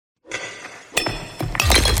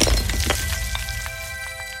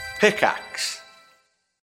Pickaxe.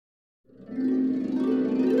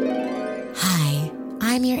 Hi,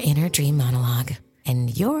 I'm your inner dream monologue,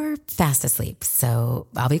 and you're fast asleep, so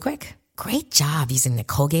I'll be quick. Great job using the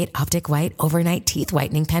Colgate Optic White Overnight Teeth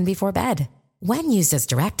Whitening Pen before bed. When used as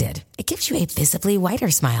directed, it gives you a visibly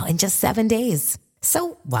whiter smile in just 7 days.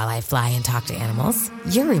 So while I fly and talk to animals,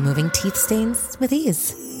 you're removing teeth stains with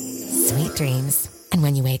ease. Sweet dreams. And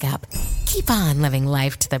when you wake up, keep on living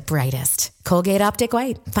life to the brightest. Colgate Optic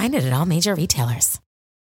White. Find it at all major retailers.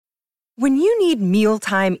 When you need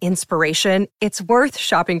mealtime inspiration, it's worth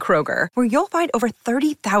shopping Kroger, where you'll find over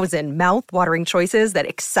 30,000 mouth-watering choices that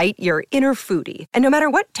excite your inner foodie. And no matter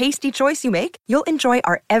what tasty choice you make, you'll enjoy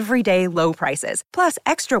our everyday low prices, plus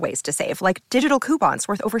extra ways to save, like digital coupons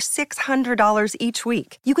worth over $600 each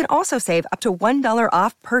week. You can also save up to $1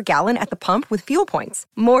 off per gallon at the pump with fuel points.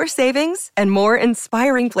 More savings and more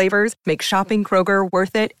inspiring flavors make shopping Kroger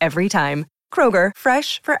worth it every time. Kroger,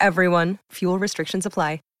 fresh for everyone. Fuel restrictions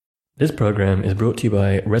apply. This program is brought to you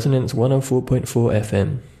by Resonance 104.4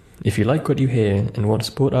 FM. If you like what you hear and want to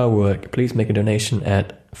support our work, please make a donation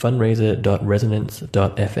at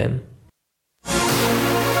fundraiser.resonance.fm.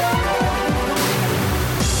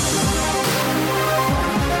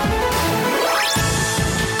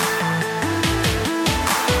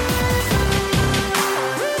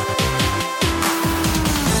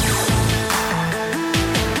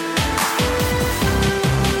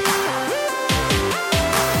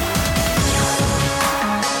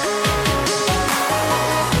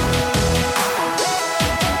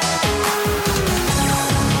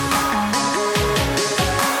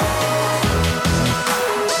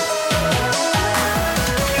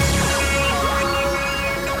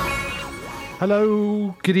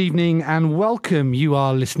 Hello, good evening and welcome. You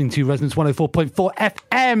are listening to Resonance 104.4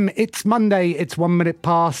 FM. It's Monday, it's 1 minute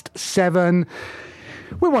past 7.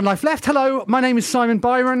 We're one life left. Hello, my name is Simon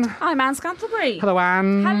Byron. I'm Anne Scantlebury. Hello,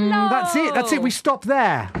 Anne. Hello. That's it. We stop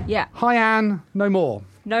there. Yeah. Hi, Anne. No more.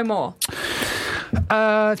 No more.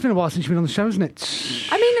 It's been a while since you've been on the show, isn't it?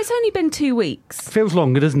 I mean, it's only been 2 weeks. Feels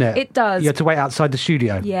longer, doesn't it? It does. You had to wait outside the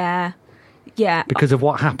studio. Yeah. Because of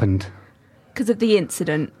what happened. Because of the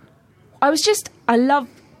incident. I love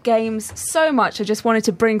games so much. I just wanted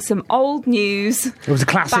to bring some old news. It was a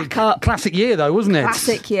classic year, though, wasn't it?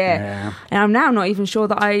 Classic year. Yeah. And I'm now not even sure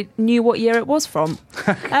that I knew what year it was from.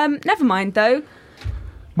 Never mind, though.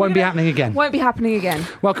 Won't be happening again. Won't be happening again.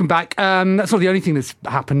 Welcome back. That's not the only thing that's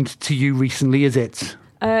happened to you recently, is it?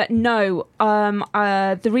 No.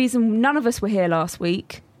 The reason none of us were here last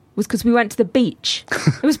week was because we went to the beach.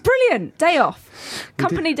 It was brilliant. Day off.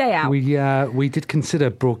 Company day out. We did consider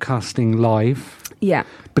broadcasting live. Yeah.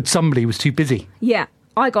 But somebody was too busy. Yeah.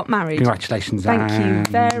 I got married. Congratulations, Thank you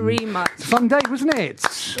very much. It's a fun day, wasn't it?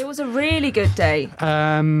 It was a really good day. What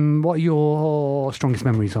are your strongest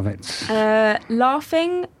memories of it?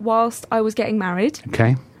 Laughing whilst I was getting married.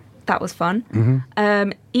 Okay. That was fun.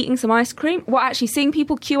 Mm-hmm. Eating some ice cream. Well, actually, seeing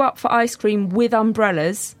people queue up for ice cream with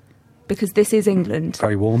umbrellas, because this is England.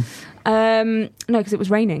 Very warm. No, because it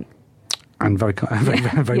was raining. And very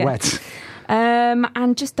wet.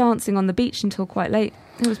 And just dancing on the beach until quite late.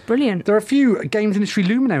 It was brilliant. There are a few games industry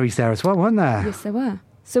luminaries there as well, weren't there? Yes, there were.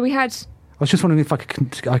 So we had... I was just wondering if I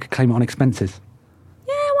could claim it on expenses.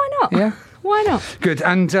 Yeah, why not? Yeah. Why not? Good.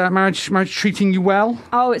 And marriage treating you well?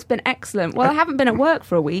 Oh, it's been excellent. Well, I haven't been at work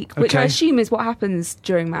for a week, which I assume is what happens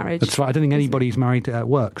during marriage. That's right. I don't think anybody who's married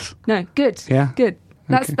works. No, good. Yeah? Good.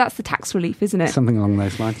 Okay. That's the tax relief, isn't it? Something along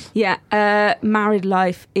those lines. Yeah. Married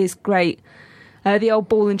life is great. The old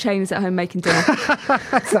ball and chain is at home making dinner.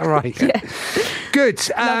 Is that right? Yeah. Good.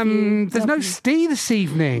 There's no Steve this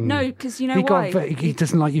evening. No, because you know why? He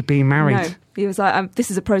doesn't like you being married. No, he was like,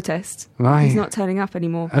 this is a protest. Right. He's not turning up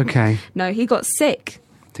anymore. Okay. No, he got sick.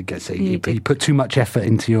 To get sick. He put too much effort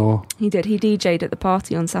into your... He did. He DJ'd at the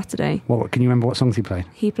party on Saturday. What? Can you remember what songs he played?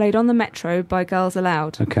 He played On the Metro by Girls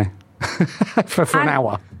Aloud. Okay. for an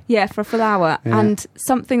hour. Yeah, for a full hour. Yeah. And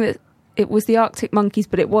something that... It was the Arctic Monkeys,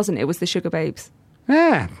 but it wasn't. It was the Sugar Babes.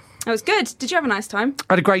 Yeah. It was good. Did you have a nice time?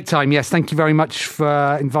 I had a great time, yes. Thank you very much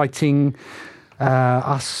for inviting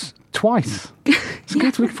us twice. It's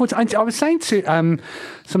good. Looking forward to, I was saying to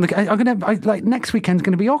some of the... next weekend's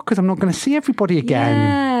going to be off because I'm not going to see everybody again.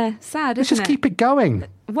 Yeah, sad, Let's just keep it going.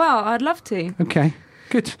 Well, I'd love to. Okay,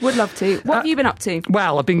 good. Would love to. What have you been up to?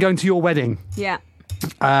 Well, I've been going to your wedding. Yeah.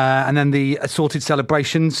 And then the assorted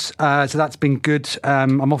celebrations. So that's been good.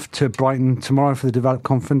 I'm off to Brighton tomorrow for the Develop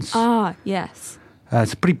Conference. Ah, yes.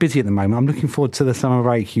 It's pretty busy at the moment. I'm looking forward to the summer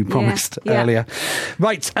break you promised earlier.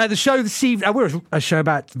 Right, the show this evening, we're a show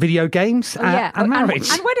about video games and marriage.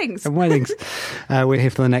 And weddings. And weddings. We're here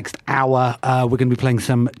for the next hour. We're going to be playing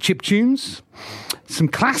some chip tunes, some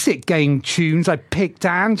classic game tunes I picked,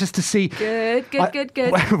 Anne, just to see. Good.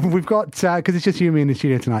 We've got, because it's just you and me in the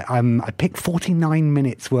studio tonight, I picked 49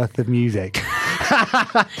 minutes worth of music.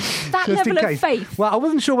 That level of faith. Well, I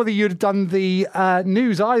wasn't sure whether you'd have done the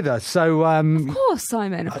news either, so... of course,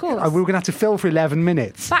 Simon, of course. We were going to have to fill for 11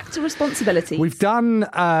 minutes. Back to responsibility. We've done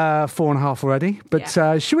 4.5 already,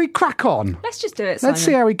 but should we crack on? Let's just do it, Simon. Let's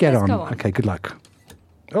see how we get on. Go on. Okay, good luck.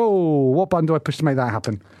 Oh, what button do I push to make that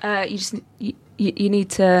happen? You need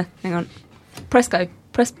to... Hang on. Press go.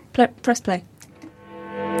 Press play.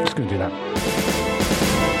 Just going to do that.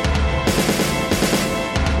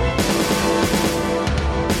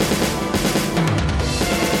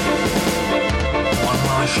 One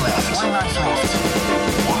life left. One life left.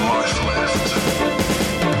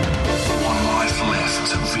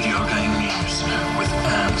 Video game news with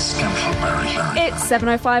Anne Scantlebury. It's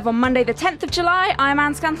 7:05 on Monday the 10th of July. I'm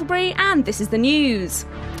Anne Scantlebury and this is the news.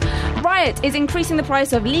 Riot is increasing the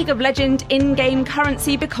price of League of Legends in-game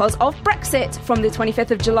currency because of Brexit. From the 25th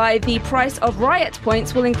of July, the price of Riot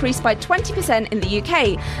points will increase by 20% in the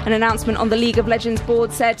UK. An announcement on the League of Legends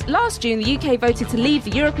board said last June the UK voted to leave the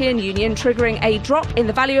European Union, triggering a drop in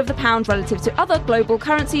the value of the pound relative to other global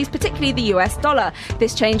currencies, particularly the US dollar.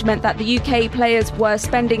 This change meant that the UK players were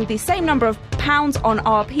spending the same number of pounds on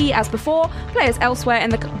RP as before. Players elsewhere in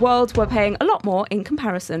the world were paying a lot more in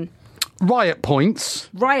comparison. Riot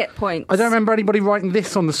points. I don't remember anybody writing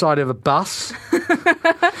this on the side of a bus.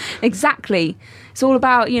 Exactly. It's all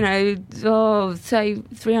about, say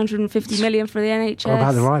 350 million for the NHS. All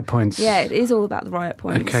about the riot points. Yeah, it is all about the riot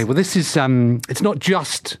points. Okay, well, this is, it's not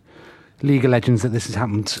just League of Legends that this has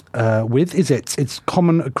happened with, is it? It's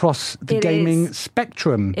common across the gaming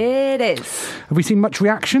spectrum. It is. Have we seen much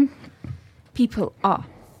reaction? People are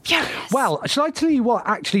furious. Well, shall I tell you what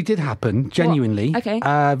actually did happen, genuinely? What?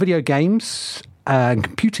 Okay. Video games and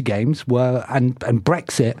computer games were, and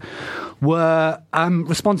Brexit were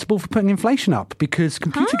responsible for putting inflation up because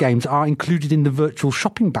computer games are included in the virtual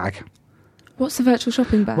shopping bag. What's the virtual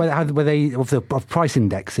shopping bag? Where they of price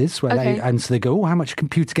indexes, where and so they go, how much are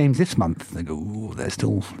computer games this month? They go, they're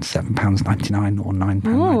still £7.99 or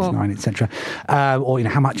 £9.99, etc. Or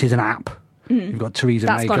how much is an app? You've got Theresa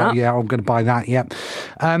May going, yeah, I'm going to buy that, yeah.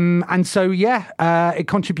 And so, it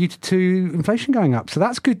contributed to inflation going up. So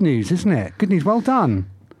that's good news, isn't it? Good news, well done.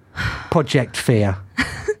 Project Fear.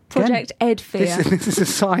 Project Ed Fear. This is a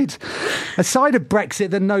side of Brexit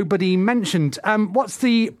that nobody mentioned. What's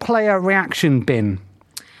the player reaction been?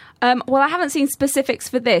 Well, I haven't seen specifics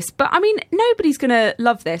for this, but I mean, nobody's going to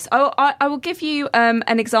love this. I will give you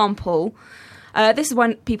an example. This is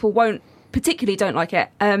when people particularly don't like it.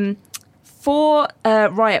 For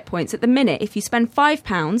Riot points, at the minute, if you spend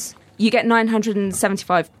 £5, you get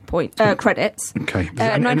 975 credits. Okay.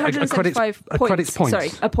 975 a credit's points. Sorry,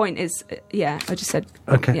 a point is, I just said.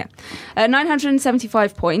 Okay. Yeah.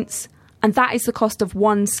 975 points, and that is the cost of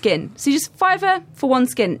one skin. So you just £5 for one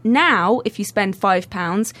skin. Now, if you spend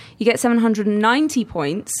 £5, you get 790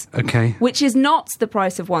 points. Okay. Which is not the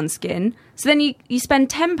price of one skin. So then you spend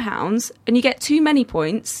 £10 and you get too many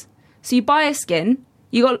points. So you buy a skin.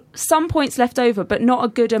 You got some points left over, but not a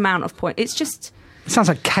good amount of points. It's just... It sounds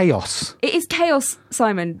like chaos. It is chaos,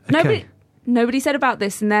 Simon. Okay. Nobody said about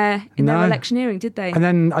this in their electioneering, did they? And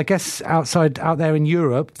then I guess out there in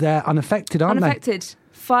Europe, they're unaffected, aren't they? Unaffected.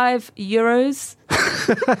 €5.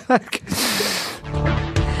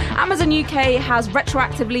 Amazon UK has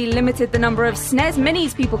retroactively limited the number of SNES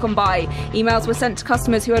Minis people can buy. Emails were sent to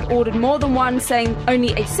customers who had ordered more than one, saying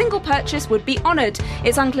only a single purchase would be honoured.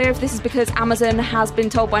 It's unclear if this is because Amazon has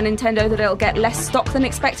been told by Nintendo that it'll get less stock than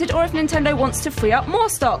expected, or if Nintendo wants to free up more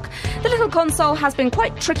stock. The little console has been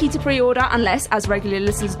quite tricky to pre-order unless, as regular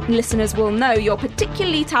listeners will know, you're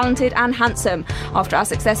particularly talented and handsome. After our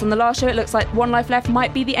success on the last show, it looks like One Life Left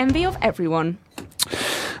might be the envy of everyone.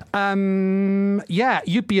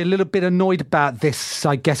 You'd be a little bit annoyed about this,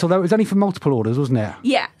 I guess, although it was only for multiple orders, wasn't it?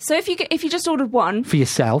 Yeah, so if you just ordered one... For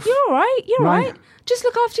yourself. You're all right, Just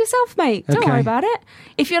look after yourself, mate. Don't worry about it.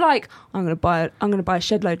 If you're like, I'm going to buy a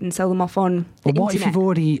shed load and sell them off on the internet. What if you've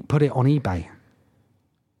already put it on eBay?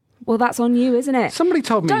 Well, that's on you, isn't it? Somebody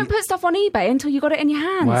told me... Don't put stuff on eBay until you got it in your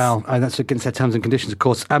hands. Well, that's against their terms and conditions, of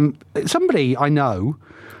course. Somebody I know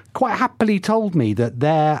quite happily told me that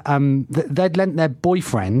they'd lent their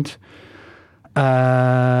boyfriend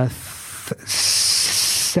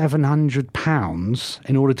 £700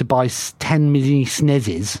 in order to buy 10 mini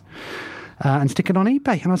SNESes and stick it on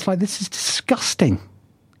eBay. And I was like, this is disgusting.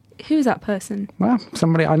 Who's that person? Well,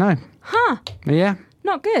 somebody I know. Huh. Yeah.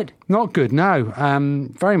 Not good. Not good, no.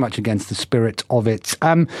 Very much against the spirit of it.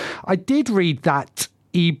 I did read that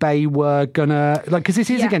eBay were gonna because this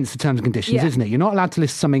is Yeah. against the terms and conditions, Yeah. isn't it? You're not allowed to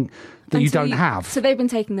list something that you Until don't have. So they've been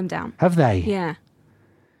taking them down. Have they? Yeah.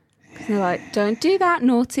 They're like, don't do that,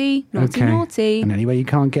 naughty, naughty, Okay. naughty. And anyway, you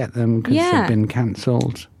can't get them because Yeah. they've been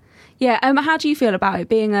cancelled. Yeah. How do you feel about it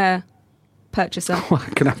being a purchaser? Well,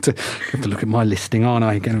 I'm gonna have to look at my listing, aren't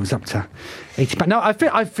I? Again, it was up to £80. No, I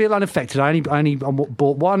feel unaffected. I only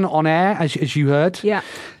bought one on air, as you heard. Yeah.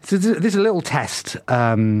 So this is a little test.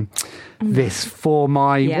 This for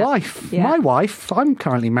my Yeah. wife. Yeah. My wife. I'm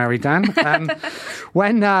currently married, Dan.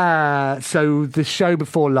 So the show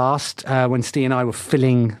before last, when Steve and I were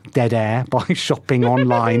filling dead air by shopping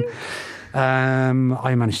online.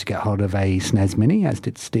 I managed to get hold of a SNES Mini, as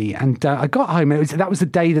did Steve, and I got home. That was the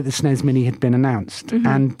day that the SNES Mini had been announced, Mm-hmm.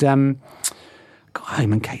 and got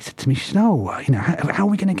home. And Kate said to me, she said, "Oh, how are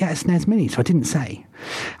we going to get a SNES Mini?" So I didn't say,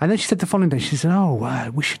 and then she said the following day, she said, "Oh,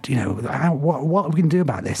 we should, what are we going to do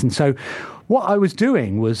about this?" And so, what I was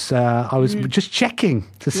doing was I was just checking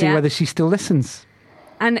to see Yeah. whether she still listens.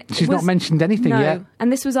 And She's not mentioned anything no. yet.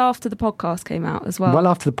 And this was after the podcast came out as well. Well,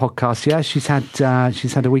 after the podcast, yeah, she's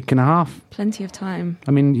had a week and a half. Plenty of time.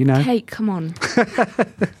 I mean, Kate, come on.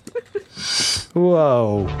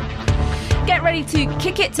 Whoa. Get ready to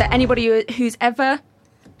kick it to anybody who's ever...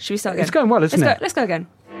 Should we start again? It's going well, isn't it? Let's go again.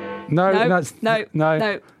 No.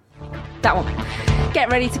 No. That one. Get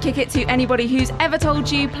ready to kick it to anybody who's ever told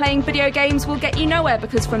you playing video games will get you nowhere,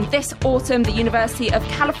 because from this autumn, the University of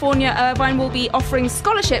California, Irvine will be offering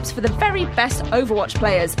scholarships for the very best Overwatch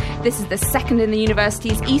players. This is the second in the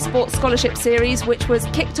university's esports scholarship series, which was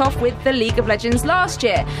kicked off with the League of Legends last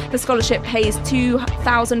year. The scholarship pays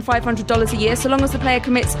 $2,500 a year, so long as the player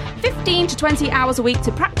commits 15 to 20 hours a week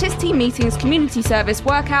to practice, team meetings, community service,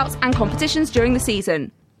 workouts, and competitions during the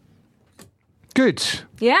season. Good.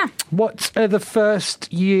 Yeah. What are the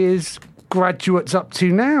first year's graduates up to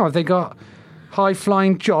now? Have they got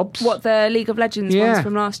high-flying jobs? What, the League of Legends Yeah. ones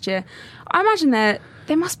from last year? I imagine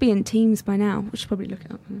they must be in teams by now. We should probably look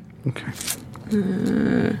it up. Okay.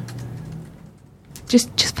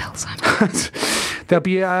 Just Phil Simon. There'll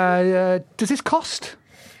be. Does this cost?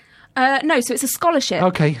 No, so it's a scholarship.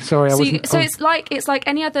 Okay, sorry, I wasn't. So it's like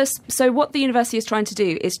any other. So what the university is trying to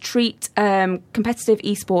do is treat competitive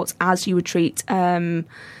esports as you would treat any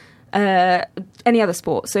other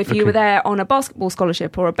sport. So if you Okay. were there on a basketball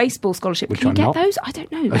scholarship or a baseball scholarship, Which can you I'm get not. those? I don't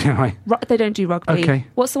know. Right. They don't do rugby. Okay.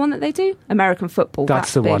 What's the one that they do? American football.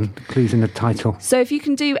 That's the big. one. Clues in the title. So if you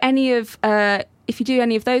can do any of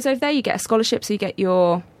those over there, you get a scholarship. So you get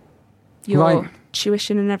your Right.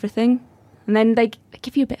 tuition and everything, and then they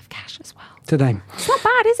give you a bit of cash as well. Today. It's not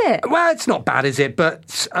bad, is it? Well, it's not bad, is it?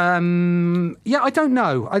 But yeah, I don't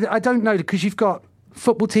know. I don't know, because you've got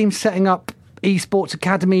football teams setting up esports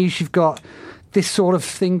academies. You've got this sort of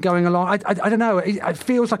thing going along. I don't know. It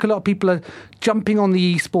feels like a lot of people are jumping on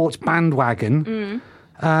the esports bandwagon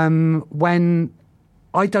when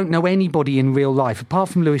I don't know anybody in real life, apart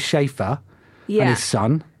from Lewis Schaefer and his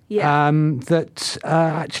son, that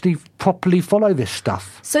actually properly follow this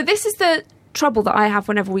stuff. So this is the trouble that I have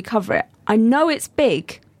whenever we cover it. I know it's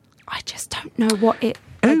big. I just don't know what it.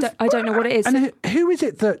 I don't know what it is. And who is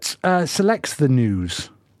it that selects the news?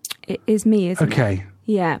 It is me, isn't it? Okay.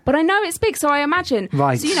 Yeah, but I know it's big, so I imagine.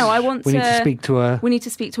 Right. So I want We need to speak to a. We need to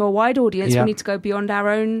speak to a wide audience. Yeah. We need to go beyond our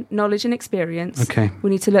own knowledge and experience. Okay. We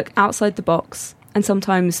need to look outside the box and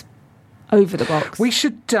sometimes over the box. We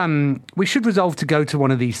should resolve to go to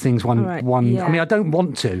one of these things. All right, yeah. I mean, I don't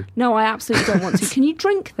want to. No, I absolutely don't want to. Can you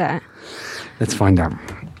drink there? Let's find out.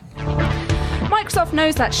 Microsoft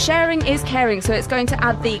knows that sharing is caring, so it's going to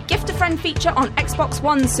add the Gift a Friend feature on Xbox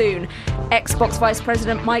One soon. Xbox Vice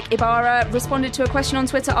President Mike Ibarra responded to a question on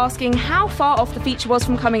Twitter asking how far off the feature was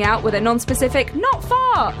from coming out, with a non-specific "not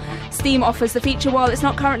far." Steam offers the feature while it's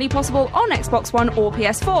not currently possible on Xbox One or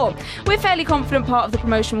PS4. We're fairly confident part of the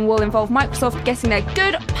promotion will involve Microsoft getting their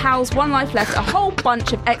good pals One Life Left a whole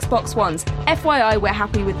bunch of Xbox Ones. FYI, we're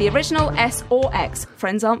happy with the original S or X.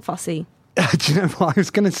 Friends aren't fussy. Do you know what I was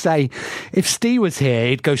going to say? If Steve was here,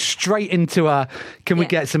 he'd go straight into can we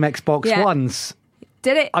get some Xbox Yeah. Ones?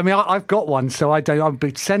 Did it? I mean, I've got one, so I don't.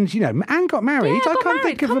 I'd send, Anne got married. Yeah, I got can't married,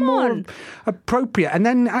 think of a come more on. appropriate. And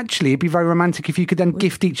then actually, it'd be very romantic if you could then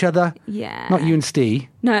gift each other. Yeah. Not you and Steve.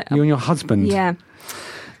 No. You and your husband. Yeah.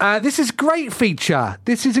 This is a great feature.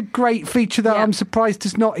 This is a great feature that Yeah. I'm surprised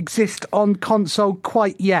does not exist on console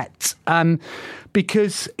quite yet.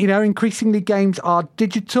 Because, increasingly games are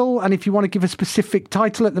digital, and if you want to give a specific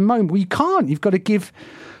title at the moment, well, you can't. You've got to give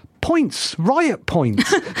points, riot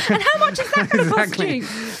points. And how much is that going to cost you?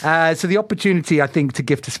 So the opportunity, I think, to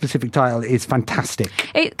gift a specific title is fantastic.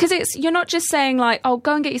 Because you're not just saying like, oh,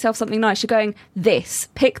 go and get yourself something nice. You're going,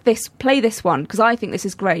 pick this, play this one, because I think this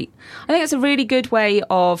is great. I think it's a really good way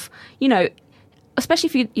of, especially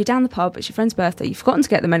if you're down the pub, it's your friend's birthday, you've forgotten to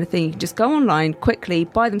get them anything, you can just go online quickly,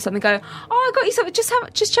 buy them something, go, oh, I got you something,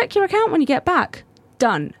 just check your account when you get back.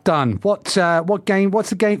 Done. What's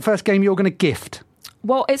the first game you're going to gift?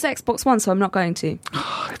 Well, it's Xbox One, so I'm not going to.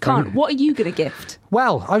 Can't. What are you going to gift?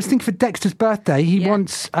 Well, I was thinking for Dexter's birthday, he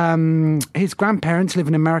wants his grandparents live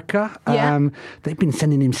in America. They've been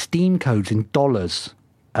sending him Steam codes in dollars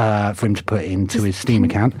for him to put into his Steam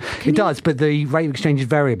account. It does, but the rate of exchange is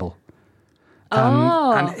variable.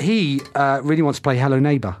 And he really wants to play Hello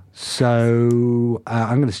Neighbour. So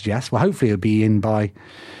I'm going to suggest, well, hopefully it'll be in by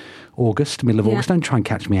August, middle of August. Don't try and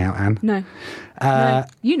catch me out, Anne. No. No.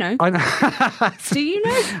 You know. I know. Do you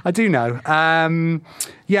know? I do know.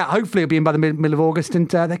 Hopefully it'll be in by the middle of August and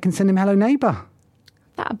they can send him Hello Neighbour.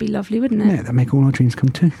 That'd be lovely, wouldn't it? Yeah, that'd make all our dreams come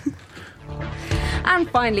true. And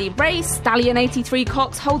finally, Ray Stallion83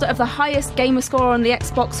 Cox, holder of the highest gamer score on the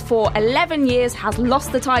Xbox for 11 years, has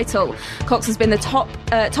lost the title. Cox has been the top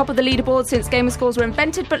of the leaderboard since gamer scores were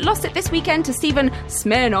invented, but lost it this weekend to Stephen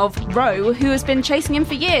Smirnov Rowe, who has been chasing him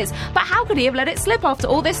for years. But how could he have let it slip after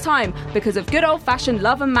all this time? Because of good old-fashioned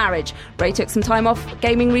love and marriage. Ray took some time off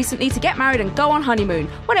gaming recently to get married and go on honeymoon.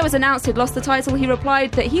 When it was announced he'd lost the title, he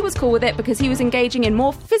replied that he was cool with it because he was engaging in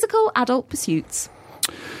more physical adult pursuits.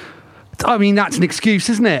 I mean, that's an excuse,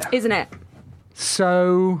 isn't it? Isn't it?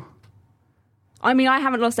 So... I mean, I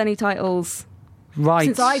haven't lost any titles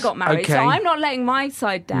since I got married, so I'm not letting my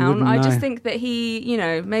side down. I just think that he,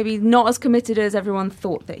 maybe not as committed as everyone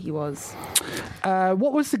thought that he was.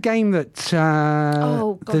 What was the game that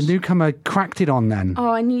the newcomer cracked it on then?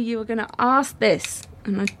 Oh, I knew you were going to ask this,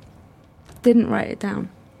 and I didn't write it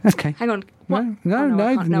down. Okay. Hang on. What?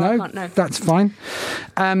 No, that's fine.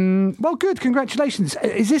 Well, good. Congratulations.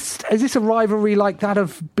 Is this a rivalry like that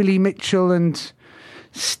of Billy Mitchell and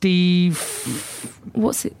Steve?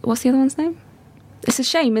 What's the other one's name? It's a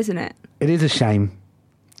shame, isn't it? It is a shame.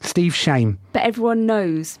 Steve Shame. But everyone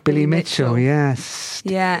knows Billy Mitchell. Yes.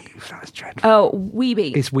 Yeah. That was dreadful. Oh,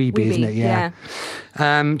 Weeby. It's Weeby, isn't it? Yeah.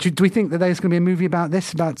 Do we think that there's going to be a movie about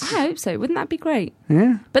this? I hope so. Wouldn't that be great?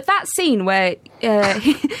 Yeah. But that scene where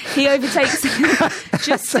he overtakes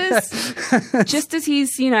just as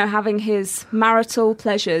he's having his marital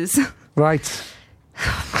pleasures. Right.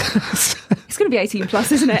 It's going to be 18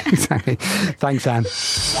 plus, isn't it? Exactly. Thanks, Anne.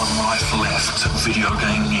 One Life Left video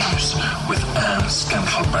game news with Anne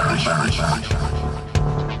Scantlebury.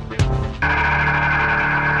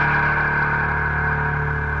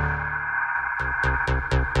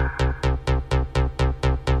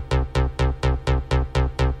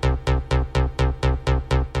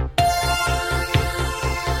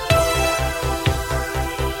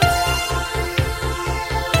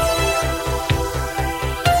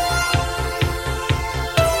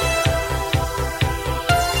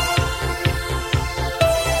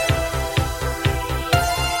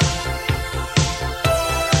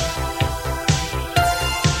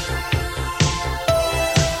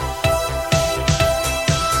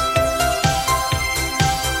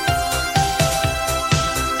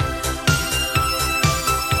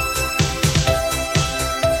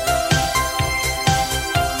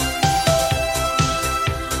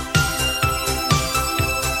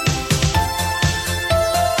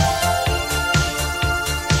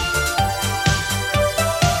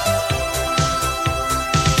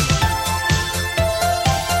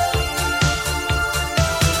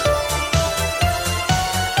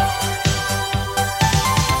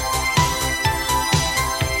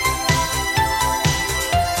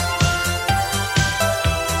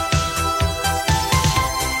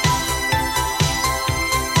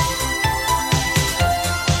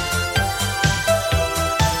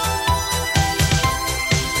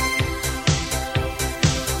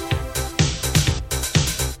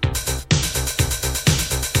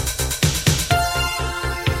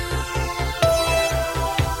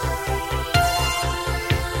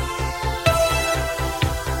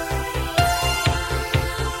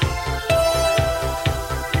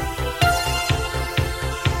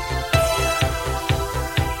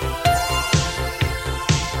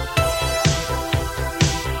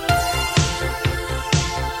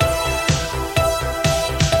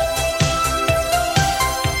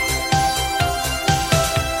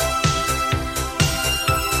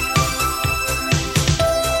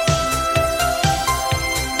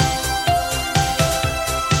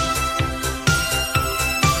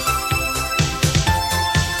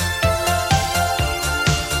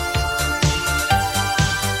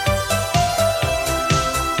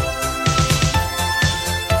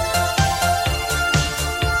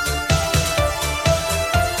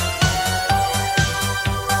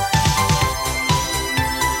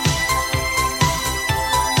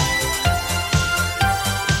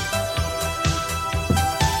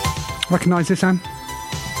 Recognise this, Anne?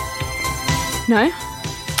 No?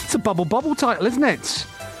 It's a Bubble Bobble title, isn't it?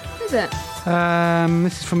 Is it?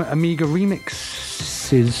 This is from Amiga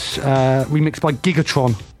Remixes, remixed by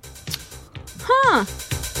Gigatron. Huh.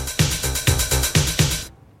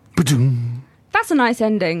 Ba-doom. That's a nice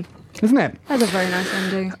ending. Isn't it? That's a very nice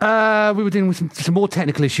ending. We were dealing with some more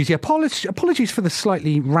technical issues. Yeah, apologies for the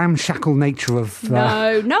slightly ramshackle nature of...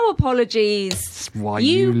 No apologies. That's why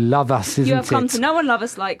you love us, isn't it? You have come to know and love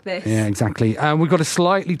us like this. Yeah, exactly. We've got a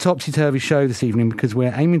slightly topsy-turvy show this evening because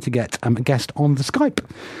we're aiming to get a guest on the Skype.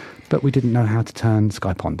 But we didn't know how to turn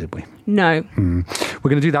Skype on, did we? No. We're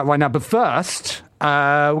going to do that right now. But first,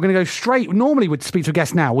 we're going to go straight. Normally we'd speak to a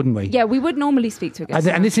guest now, wouldn't we? Yeah, we would normally speak to a guest.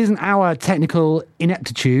 And this isn't our technical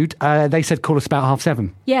ineptitude. They said call us about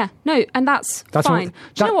 7:30. Yeah, no, and that's fine.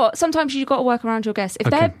 Do you know what? Sometimes you've got to work around your guests. If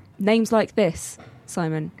they're names like this,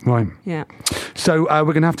 Simon. Right. Yeah. So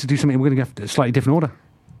we're going to have to do something. We're going to have a slightly different order.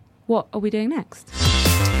 What are we doing next?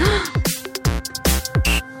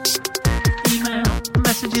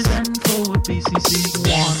 Messages and forward BCC.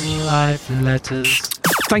 One life letters.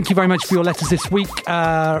 Thank you very much for your letters this week.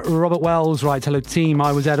 Robert Wells writes, hello team,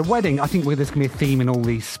 I was at a wedding. I think there's going to be a theme in all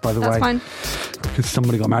these, by the way. That's fine. Because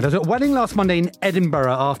somebody got married. I was at a wedding last Monday in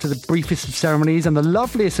Edinburgh. After the briefest of ceremonies and the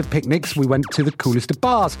loveliest of picnics, we went to the coolest of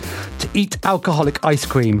bars to eat alcoholic ice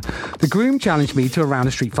cream. The groom challenged me to a round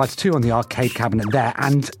of Street Fighter 2 on the arcade cabinet there,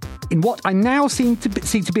 and in what I now see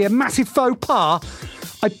to be a massive faux pas,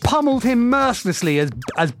 I pummeled him mercilessly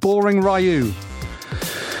as boring Ryu.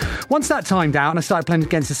 Once that timed out and I started playing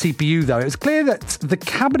against the CPU, though, it was clear that the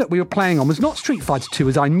cabinet we were playing on was not Street Fighter 2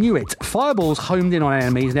 as I knew it. Fireballs homed in on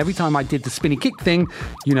enemies, and every time I did the spinny kick thing,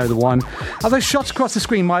 you know the one, as I shot across the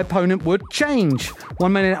screen, my opponent would change.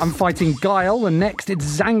 1 minute I'm fighting Guile, the next it's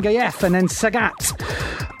Zangief, and then Sagat.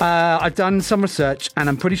 I've done some research, and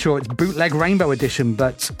I'm pretty sure it's bootleg Rainbow Edition,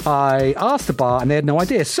 but I asked the bar, and they had no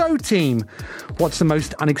idea. So, team, what's the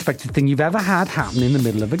most unexpected thing you've ever had happen in the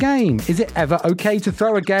middle of a game? Is it ever okay to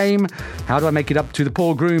throw a game? How do I make it up to the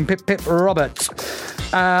poor groom, Pip Robert?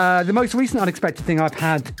 The most recent unexpected thing I've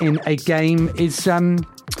had in a game is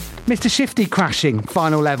Mr. Shifty crashing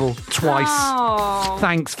final level twice. Oh.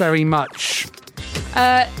 Thanks very much.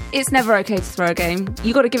 It's never okay to throw a game.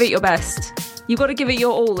 You got to give it your best. You've got to give it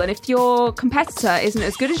your all. And if your competitor isn't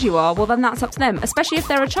as good as you are, well, then that's up to them. Especially if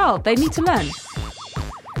they're a child. They need to learn.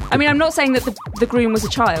 I mean, I'm not saying that the groom was a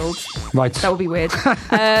child. Right. That would be weird.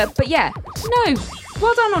 But yeah, no.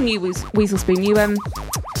 Well done on you, Weasel Spoon. You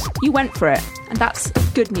went for it, and that's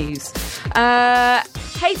good news.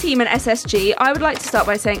 Hey team and SSG, I would like to start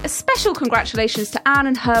by saying a special congratulations to Anne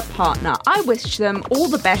and her partner. I wish them all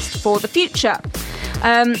the best for the future.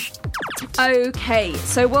 Okay,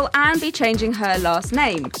 so will Anne be changing her last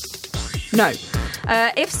name? No.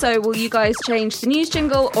 If so, will you guys change the news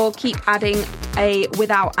jingle or keep adding a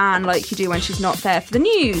without Anne like you do when she's not there for the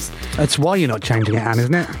news? That's why you're not changing it, Anne,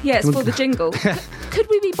 isn't it? Yeah, it's for the jingle. Could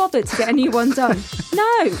we be bothered to get a new one done?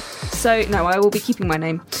 No. So, no, I will be keeping my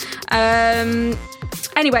name.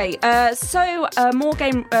 Anyway, so a more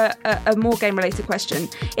game-related question.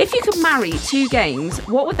 If you could marry two games,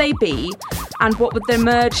 what would they be, and what would the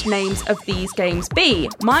merged names of these games be?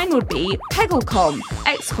 Mine would be Pegglecom,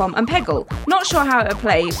 XCOM, and Peggle. Not sure how it would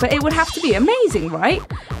play, but it would have to be amazing, right?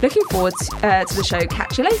 Looking forward to the show.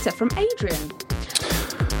 Catch you later, from Adrian.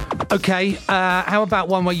 Okay, how about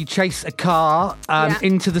one where you chase a car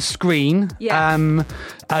into the screen,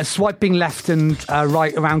 swiping left and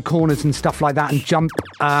right around corners and stuff like that, and jump.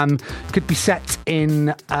 Could be set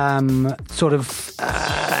in sort of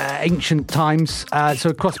ancient times,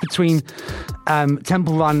 so a cross between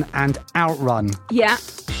Temple Run and Outrun. Yeah.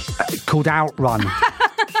 Called Outrun.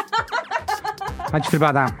 How do you feel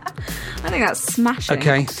about that? I think that's smashing.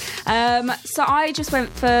 Okay. So I just went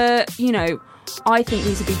for, I think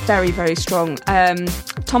these would be very, very strong.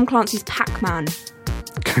 Tom Clancy's Pac-Man.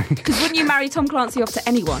 Because wouldn't you marry Tom Clancy off to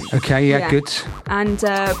anyone? Okay, yeah, good. And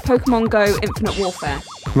Pokemon Go Infinite Warfare.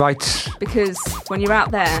 Right. Because when you're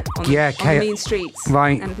out there on the mean streets,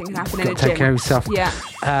 anything can happen in a gym. Take care of yourself. Yeah.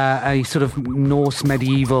 A sort of Norse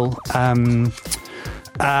medieval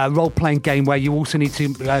role-playing game where you also need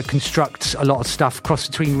to construct a lot of stuff cross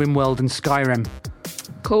between RimWorld and Skyrim.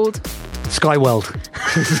 Called? Skyworld.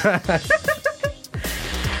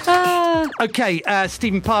 Okay,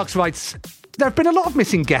 Stephen Parks writes, there have been a lot of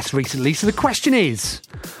missing guests recently, so the question is,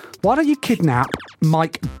 why don't you kidnap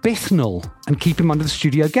Mike Bithnell and keep him under the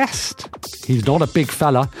studio guest? He's not a big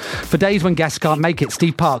fella. For days when guests can't make it,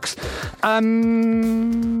 Steve Parks.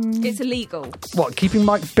 It's illegal. What, keeping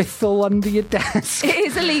Mike Bithnell under your desk? It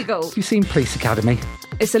is illegal. Have you seen Police Academy?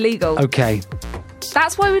 It's illegal. Okay.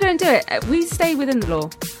 That's why we don't do it. We stay within the law.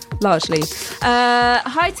 largely.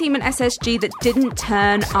 Hi Team and SSG that didn't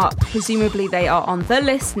turn up. Presumably they are on the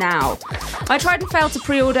list now. I tried and failed to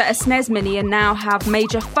pre-order a SNES Mini and now have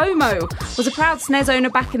major FOMO. Was a proud SNES owner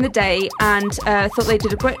back in the day and thought they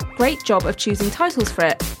did a great job of choosing titles for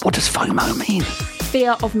it. What does FOMO mean?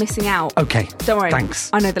 Fear of missing out. Okay. Don't worry. Thanks.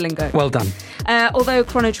 I know the lingo. Well done. Although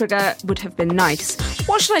Chrono Trigger would have been nice.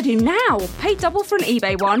 What should I do now? Pay double for an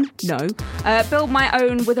eBay one? No. Build my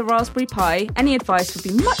own with a Raspberry Pi? Any advice would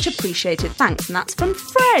be much appreciated. Thanks. And that's from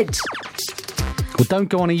Fred. Well, don't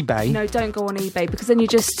go on eBay. No, don't go on eBay because then you're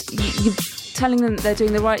telling them that they're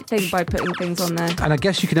doing the right thing by putting things on there. And I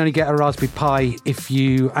guess you can only get a Raspberry Pi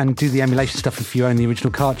and do the emulation stuff if you own the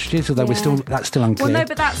original cartridges, although that's still unclear. Well, no,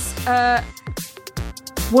 but that's...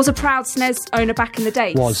 was a proud SNES owner back in the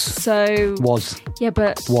day. Was. Yeah,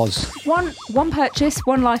 but... Was. One purchase,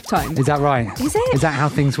 one lifetime. Is that right? Is it? Is that how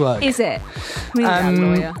things work? Is it? I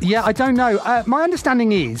mean, lawyer. Yeah, I don't know. My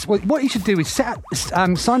understanding is, what you should do is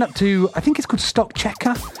sign up to, I think it's called Stock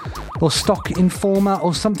Checker or Stock Informer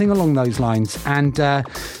or something along those lines. And...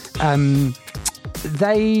 you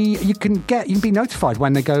can be notified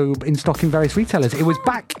when they go in stock in various retailers. It was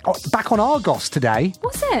back on Argos today.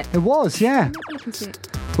 Was it? It was, yeah.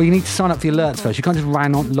 Well, you need to sign up for the alerts first. You can't just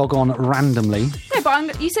log on randomly. No,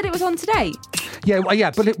 but you said it was on today. Yeah, well, yeah,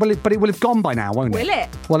 but it will have gone by now, won't it? Will it?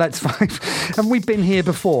 Well, that's fine. Haven't we been here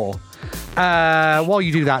before? While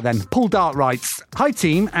you do that, then, Paul Dart writes, "Hi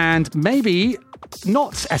team, and maybe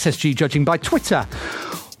not SSG judging by Twitter.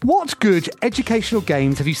 What good educational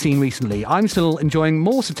games have you seen recently? I'm still enjoying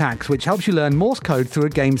Morse Attacks, which helps you learn Morse code through a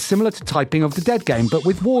game similar to typing of the Dead game, but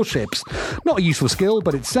with warships. Not a useful skill,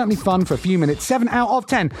 but it's certainly fun for a few minutes. 7 out of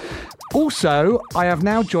 10. Also, I have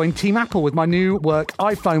now joined Team Apple with my new work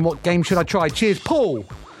iPhone. What game should I try? Cheers, Paul."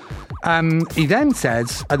 He then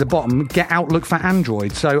says at the bottom, get Outlook for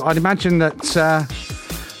Android. So I'd imagine that,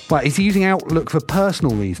 is he using Outlook for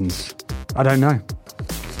personal reasons? I don't know.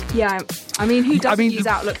 Yeah, I mean, who doesn't use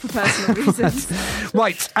Outlook for personal reasons?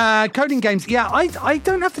 Right, coding games. Yeah, I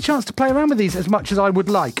don't have the chance to play around with these as much as I would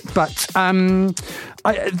like, but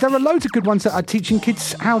there are loads of good ones that are teaching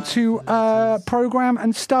kids how to program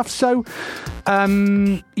and stuff. So,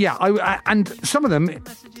 and some of them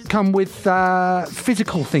come with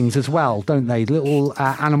physical things as well, don't they? Little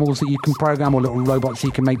animals that you can program or little robots that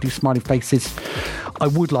you can make do smiley faces. I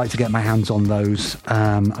would like to get my hands on those.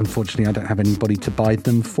 Unfortunately, I don't have anybody to buy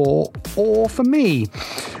them for or for me.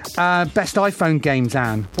 Best iPhone games,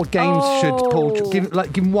 Anne. What games should Paul give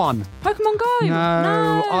him one? Pokemon Go.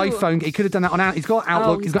 No, iPhone. He could have done that on. He's got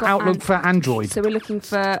Outlook. He's got Outlook for Android. So we're looking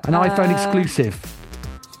for an iPhone exclusive.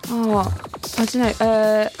 Oh, I don't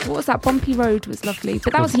know. What was that? Bumpy Road was lovely,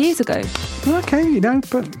 but that was years ago. Okay,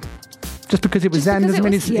 but just because it was then doesn't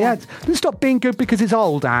mean it's... Yeah, doesn't stop being good because it's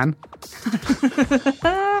old, Anne.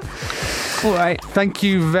 All right. Thank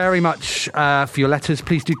you very much for your letters.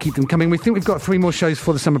 Please do keep them coming. We think we've got 3 more shows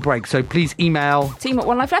for the summer break, so please email...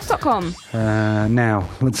 team@onelifeleft.com. Now,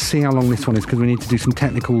 let's see how long this one is, because we need to do some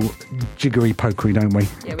technical jiggery-pokery, don't we?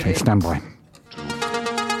 Yeah, we do. Stand by.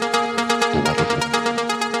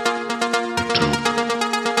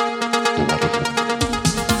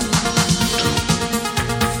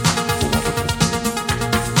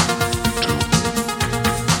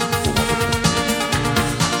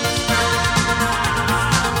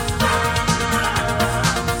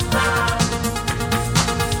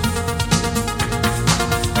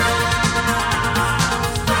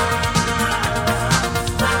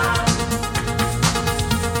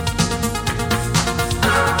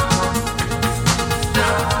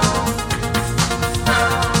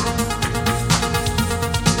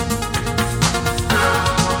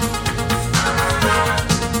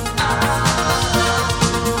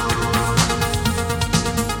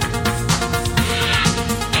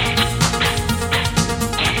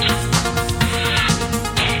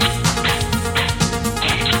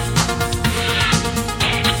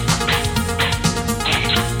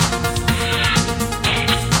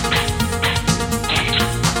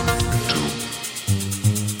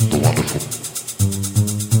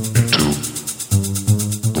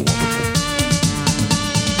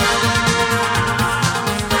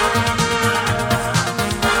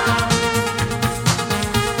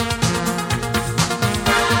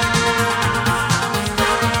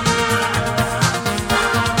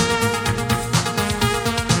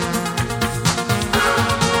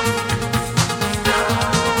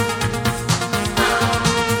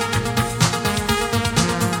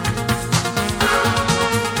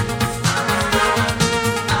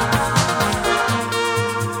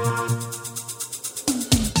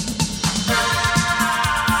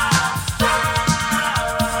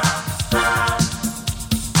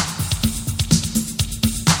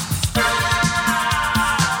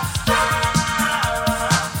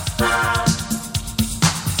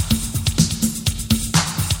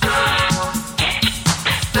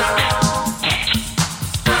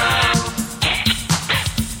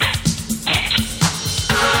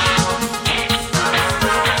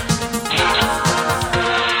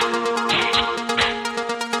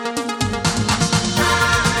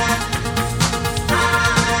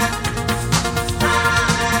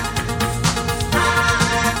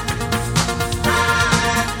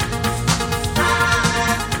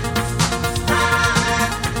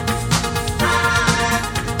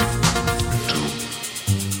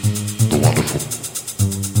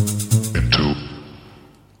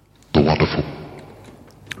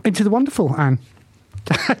 Into the Wonderful, Anne.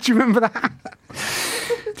 Do you remember that? Do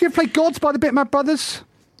you ever play Gods by the Bitmap Brothers?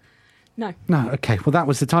 No. No, okay. Well, that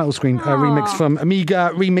was the title screen remix from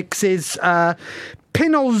Amiga Remixes.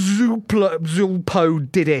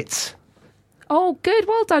 Pinozulpo did it. Oh, good.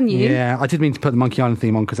 Well done, you. Yeah, I did mean to put the Monkey Island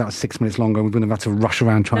theme on because that was 6 minutes longer. We wouldn't have had to rush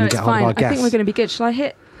around trying No, to it's get hold of fine. our I guests. think we're going to be good. Shall I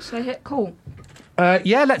hit call?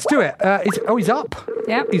 Yeah, let's do it. He's up.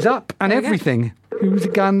 Yep. He's up and There we go. everything. Who's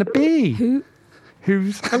it going to be?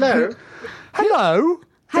 Who's... Hello. Hello?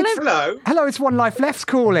 Hello. Hello, it's One Life Left's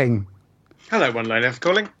calling. Hello, One Line F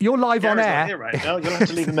calling. You're live on Gary's air. not here right now. You'll have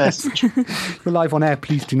to leave a message. You're live on air.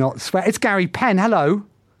 Please do not swear. It's Gary Penn. Hello.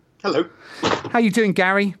 Hello. How you doing,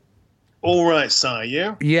 Gary? All right, Si,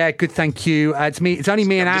 you? Yeah, good, thank you. It's me. It's only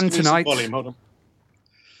me and Anne Just give me some tonight. Volume, hold on.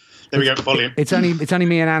 There we go, volume. It's only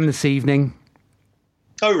me and Anne this evening.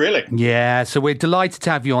 Oh, really? Yeah, so we're delighted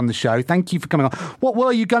to have you on the show. Thank you for coming on. What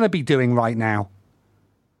were you going to be doing right now?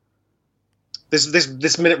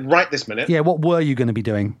 This minute, right this minute? Yeah, what were you going to be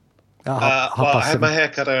doing? Well, I had 7. my hair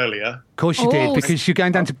cut earlier. Of course you did, because you're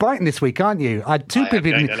going down to Brighton this week, aren't you? I had two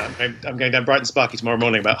people. I'm going down Brighton Sparky tomorrow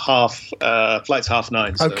morning, about flight's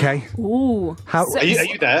 9:30. So. Okay. Ooh. How, Are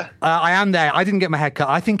you there? I am there. I didn't get my hair cut.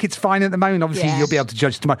 I think it's fine at the moment. Obviously, Yeah. you'll be able to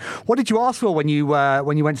judge tomorrow. What did you ask for when you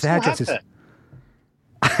went to the hairdressers?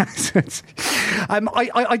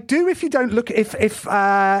 I do if you don't look if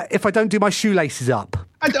I don't do my shoelaces up.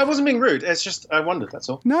 I wasn't being rude. It's just I wondered. That's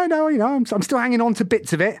all. No, I'm still hanging on to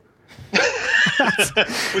bits of it.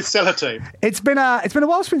 With sellotape. It's been a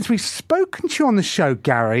while since we've spoken to you on the show,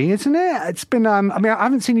 Gary, isn't it? It's been I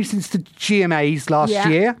haven't seen you since the GMAs last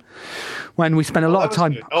year, when we spent a lot of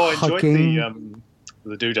time I enjoyed hugging.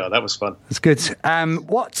 the doodah. That was fun. It's good.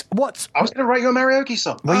 What? I was going to write you a karaoke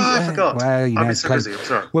song. I forgot. Well, I've been so busy. I'm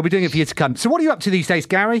sorry. We'll be doing it for you to come. So, what are you up to these days,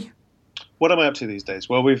 Gary? What am I up to these days?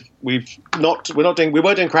 Well, we were doing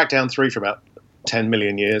Crackdown 3 for about 10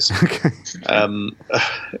 million years. Okay.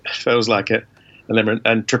 It feels like it.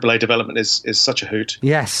 And AAA development is such a hoot.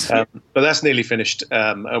 Yes. But that's nearly finished.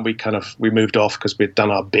 And we moved off because we'd done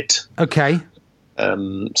our bit. Okay.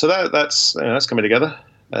 So that's coming together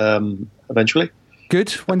eventually. Good.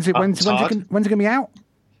 When's it going to be out?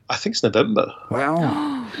 I think it's November.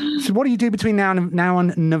 Wow. So what do you do between now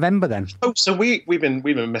and November then? Oh, so we've been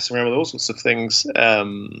messing around with all sorts of things.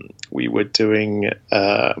 We were doing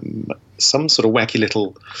some sort of wacky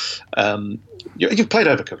little. You've played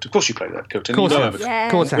Overcooked, of course. You played Overcooked, and Of course you I know have. Overcooked. Yeah.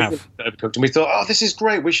 Of course I have. Overcooked, and we thought, oh, this is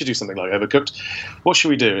great. We should do something like Overcooked. What should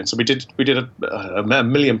we do? And so we did a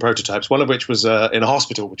million prototypes. One of which was in a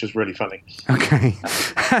hospital, which was really funny. Okay.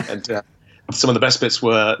 And some of the best bits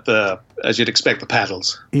were as you'd expect, the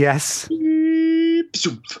paddles. Yes. And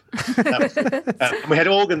we had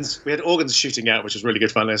organs. We had organs shooting out, which was really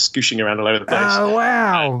good fun. They're scooshing around all over the place. Oh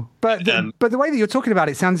wow! But the way that you're talking about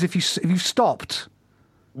it sounds as if you stopped.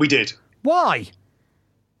 We did. Why?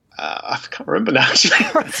 I can't remember now. Actually,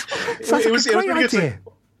 Sounds like a great really good. idea.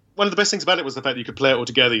 One of the best things about it was the fact that you could play it all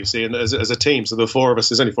together. You see, and as a team. So there were 4 of us.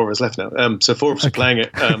 There's only 4 of us left now. So 4 of us were playing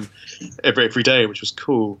it every day, which was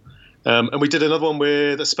cool. And we did another one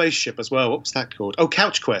with a spaceship as well. What was that called? Oh,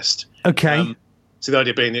 Couch Quest. Okay. So the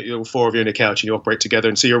idea being that you're 4 of you in a couch and you operate together,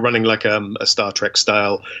 and so you're running like a Star Trek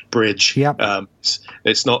style bridge. Yep.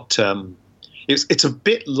 It's not. It's a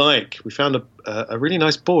bit like we found a really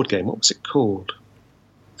nice board game. What was it called?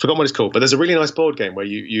 Forgotten what it's called, but there's a really nice board game where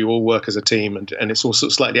you all work as a team, and it's all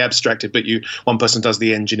sort of slightly abstracted, but one person does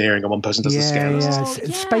the engineering and one person does the scans. Yeah. Oh,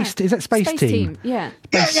 yeah. Space. Is that Space Team? Yeah.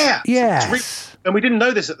 Yeah. Yes. And we didn't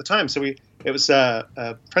know this at the time, so it was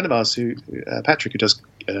a friend of ours Patrick, who does.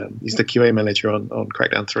 He's the QA manager on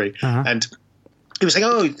Crackdown 3, and he was saying,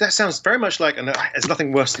 "Oh, that sounds very much like," and there's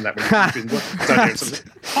nothing worse than that when you've been working.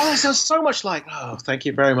 Oh, that sounds so much like. Oh, thank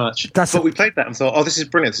you very much. But we played that and thought, "Oh, this is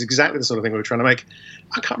brilliant. This is exactly the sort of thing we were trying to make."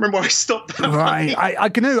 I can't remember why I stopped that. Right,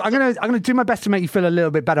 I'm gonna do my best to make you feel a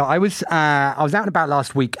little bit better. I was out and about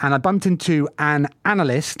last week, and I bumped into an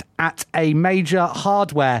analyst at a major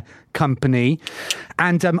hardware company,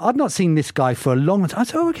 and I'd not seen this guy for a long time. I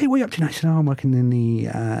said, "Oh, okay, what are you up to?" And I said, "Oh, I'm working in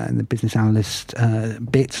the business analyst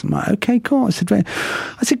bits." I'm like, "Okay, cool." I said,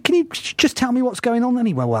 "Can you just tell me what's going on?" And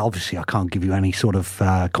he went, "Well, obviously, I can't give you any sort of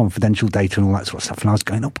confidential data and all that sort of stuff." And I was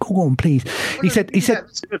going, "Oh, go on, please." He said, "It's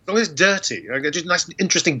dirty. Just nice,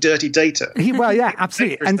 interesting, dirty data." Well, yeah,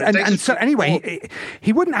 absolutely. And so anyway,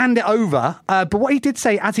 he wouldn't hand it over. But what he did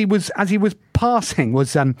say as he was passing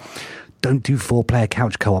was, "Don't do 4-player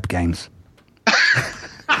couch co-op games."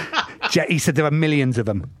 He said there are millions of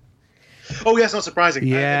them. Oh, yeah, it's not surprising.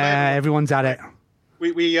 Yeah, everyone's at it.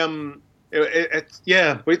 So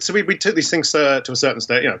we took these things to a certain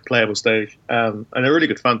stage, playable stage, and they're really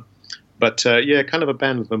good fun. But yeah, kind of a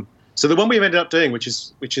band with them. So the one we've ended up doing, which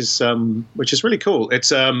is really cool.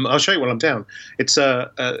 It's I'll show you while I'm down. It's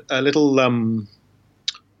a little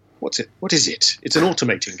what is it? It's an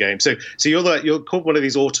automating game. So you're called one of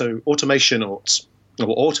these automationauts,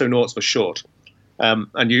 or autonauts for short.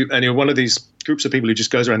 And you're one of these groups of people who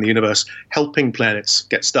just goes around the universe helping planets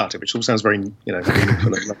get started, which all sounds very,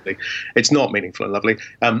 meaningful and lovely. It's not meaningful and lovely.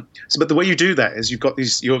 But the way you do that is you've got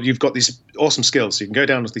these awesome skills. So you can go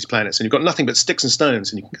down to these planets and you've got nothing but sticks and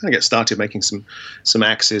stones, and you can kind of get started making some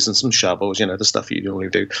axes and some shovels, the stuff that you normally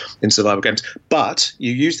do in survival games. But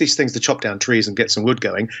you use these things to chop down trees and get some wood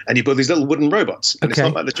going, and you build these little wooden robots. And It's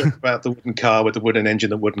not like the joke about the wooden car with the wooden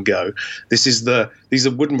engine that wouldn't go. These are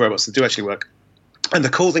wooden robots that do actually work. And the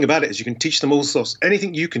cool thing about it is you can teach them all sorts.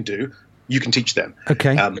 Anything you can do, you can teach them.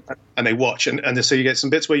 Okay. And they watch. And so you get some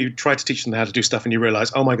bits where you try to teach them how to do stuff and you realize,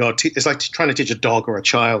 oh, my God, it's like trying to teach a dog or a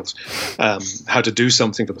child how to do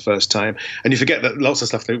something for the first time. And you forget that lots of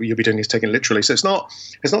stuff that you'll be doing is taken literally. So it's not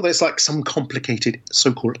that it's like some complicated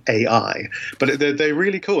so-called AI, but they're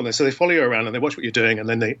really cool. And so they follow you around and they watch what you're doing, and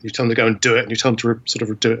then you tell them to go and do it, and you tell them to sort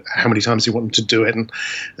of do it how many times you want them to do it,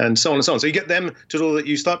 and so on and so on. So you get them to do all that.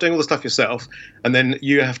 You start doing all the stuff yourself, and then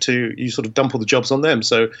you sort of dump all the jobs on them.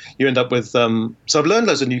 So you end up with so I've learned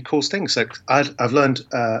loads of new cool things. So I've learned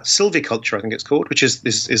silviculture, I think it's called, which is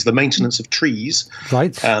the maintenance of trees.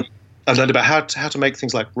 Right. I've learned about how to make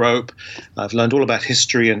things like rope. I've learned all about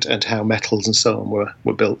history and how metals and so on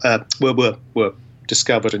were built, were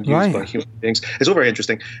discovered and used by human beings. It's all very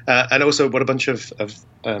interesting, and also what a bunch of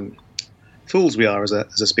fools we are as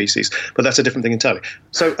a species. But that's a different thing entirely.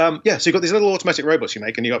 So so you've got these little automatic robots you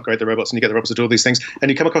make, and you upgrade the robots, and you get the robots to do all these things,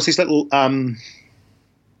 and you come across these little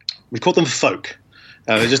we call them folk.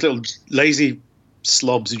 They're just little lazy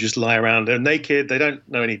slobs who just lie around. They're naked. They don't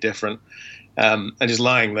know any different, and just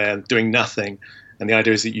lying there doing nothing. And the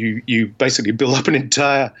idea is that you basically build up an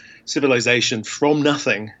entire civilization from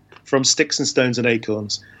nothing, from sticks and stones and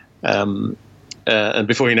acorns. And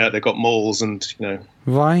before you know it, they've got malls and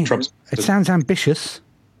Right. It sounds ambitious.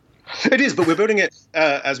 It is, but we're building it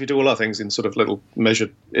as we do all our things in sort of little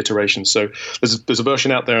measured iterations. So there's a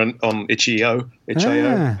version out there on itch.io.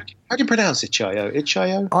 Itch.io. How do you pronounce itch.io?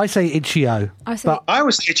 Itch.io? I say itch.io. I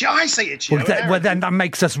always say itch.io. I say itch.io. Well, then that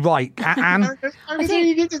makes us right. Anne? I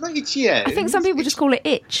think some people just call it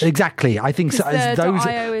itch. Exactly. I think so, as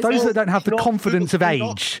those that don't have the confidence of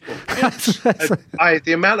age.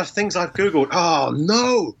 The amount of things I've Googled. Oh,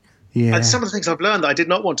 no. Yeah. And some of the things I've learned that I did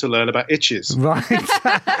not want to learn about itches. Right.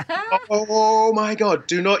 Oh my God.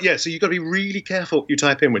 Do not. Yeah. So you've got to be really careful what you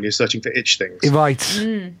type in when you're searching for itch things. Right.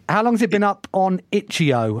 Mm. How long has it been up on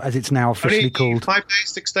itch.io, as it's now officially called? 5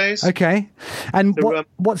 days, 6 days. Okay. And so,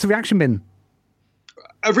 what's the reaction been?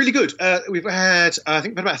 Really good. We've had, I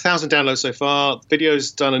think, about 1,000 downloads so far.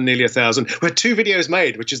 Videos done and nearly 1,000. We had 2 videos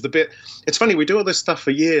made, which is the bit. It's funny. We do all this stuff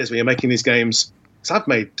for years when you're making these games. So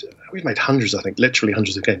we've made hundreds, I think, literally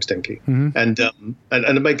hundreds of games, Denki, and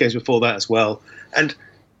I made games before that as well. And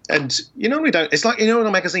we don't. It's like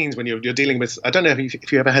in magazines when you're dealing with. I don't know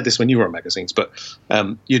if you ever had this when you were on magazines, but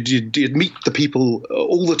you'd meet the people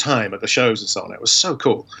all the time at the shows and so on. It was so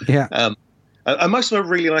cool. Yeah. And most of them are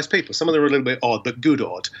really nice people. Some of them are a little bit odd, but good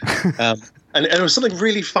odd. And there was something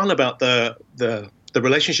really fun about the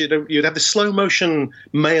relationship. You'd have the slow motion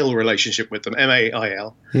mail relationship with them,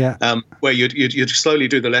 MAIL. Yeah. Where you'd slowly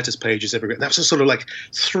do the letters pages every. That was a sort of like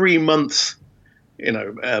 3-month,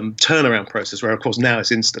 turnaround process. Where of course now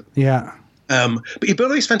it's instant. Yeah. But you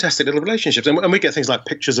build these fantastic little relationships, and we get things like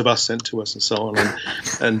pictures of us sent to us and so on,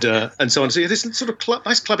 and so on. So this sort of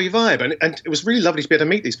nice clubby vibe, and it was really lovely to be able to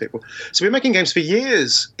meet these people. So we're making games for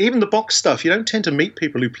years. Even the box stuff, you don't tend to meet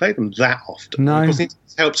people who play them that often. No, because it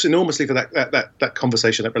helps enormously for that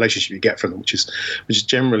conversation, that relationship you get from them, which is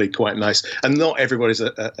generally quite nice. And not everybody's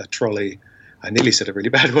a trolley. I nearly said a really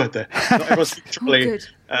bad word there. Not everyone's trolley,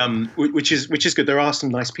 which is good. There are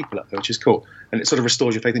some nice people out there, which is cool, and it sort of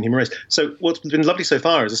restores your faith in human race. So what's been lovely so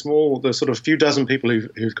far is the sort of few dozen people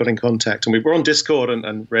who've got in contact, and we're on Discord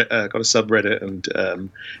and got a subreddit and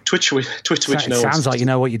Twitch. It sounds like you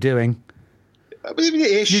know what you're doing.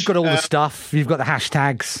 You've got all the stuff. You've got the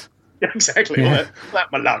hashtags. Yeah, exactly. Yeah.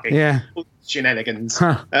 That malarkey. Yeah. All shenanigans.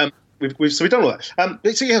 Huh. We've done all that.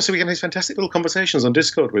 So we get these fantastic little conversations on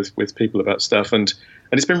Discord with people about stuff, and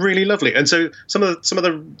it's been really lovely. And so some of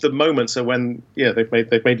the moments are when they've made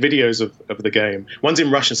videos of the game. One's in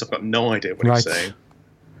Russian, so I've got no idea what he's saying.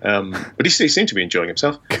 But he seemed to be enjoying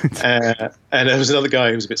himself. And there was another guy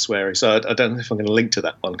who was a bit sweary, so I don't know if I'm going to link to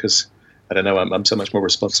that one because I don't know. I'm so much more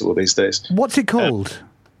responsible these days. What's it called?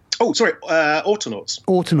 Oh, sorry, Autonauts.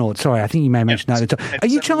 Autonauts, sorry, I think you may have mentioned that at the time. Are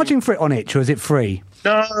you charging for it on itch, or is it free?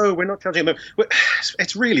 No, we're not charging them.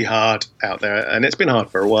 It's really hard out there, and it's been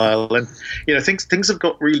hard for a while. And things have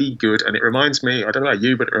got really good. And it reminds me, I don't know about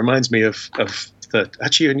you, but it reminds me of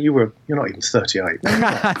actually, and you're not even 38.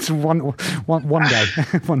 That's one day.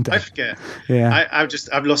 One day. I forget. Yeah.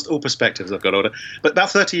 I've lost all perspective as I've got older. But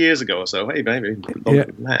about 30 years ago or so, maybe longer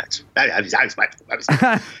than that.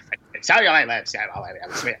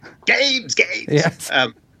 Games. Yes.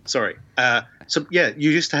 Sorry. So you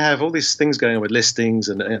used to have all these things going on with listings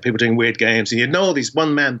and people doing weird games, and you'd know all these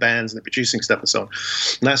one-man bands and they're producing stuff and so on.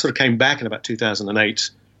 And that sort of came back in about 2008,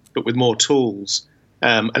 but with more tools.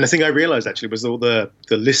 And the thing I realized actually was all the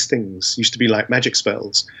listings used to be like magic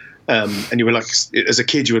spells. And you were like, as a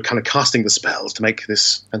kid, you were kind of casting the spells to make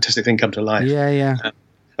this fantastic thing come to life. Yeah.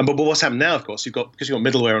 But what's happened now, of course, because you've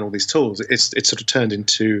got middleware and all these tools, it's sort of turned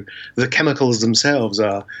into the chemicals themselves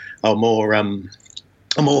are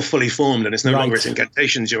more fully formed, and it's no longer its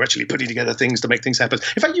incantations. You're actually putting together things to make things happen.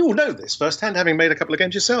 In fact, you all know this firsthand, having made a couple of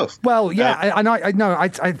games yourself. Well, yeah, I know. I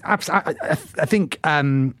think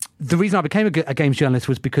the reason I became a games journalist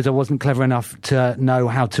was because I wasn't clever enough to know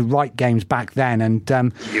how to write games back then. And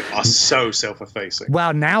you are so self-effacing.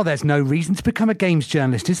 Well, now there's no reason to become a games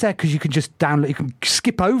journalist, is there? Because you can just download, you can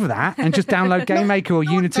skip over that and just download GameMaker or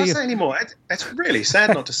Unity. No, it doesn't anymore. It's really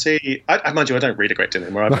sad not to see. Mind you, I don't read a great deal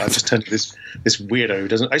anymore. I've just turned to this weirdo who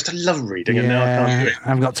doesn't. I used to love reading, and now I can't do it. I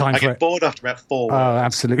haven't got time for it. I get bored after about 4 words. Oh,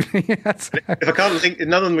 absolutely. Yes. If I can't link,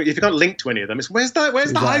 if you can't link to any of them, it's where's the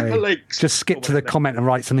hyperlinks? Just skip to the comment and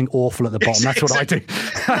write something awful at the bottom. That's what I do.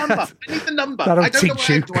 I need the number. That'll I don't teach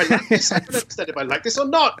know you. Do I like this? I don't understand if I like this or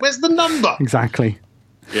not. Where's the number? Exactly.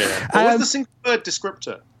 Yeah. What's the single word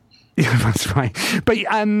descriptor? Yeah, that's right. But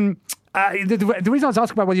the reason I was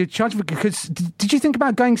asking about whether you're charging for, because did you think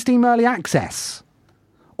about going Steam Early Access?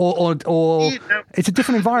 Or it's a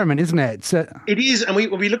different environment, isn't it? It is, and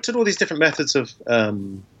we looked at all these different methods of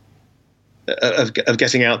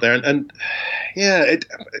getting out there, and I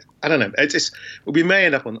don't know. We may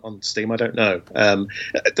end up on Steam. I don't know.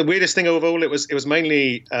 The weirdest thing of all, it was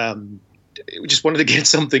mainly we just wanted to get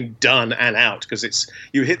something done and out, because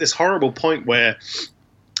you hit this horrible point where.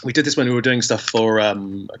 We did this when we were doing stuff for a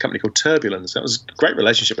company called Turbulence. That was a great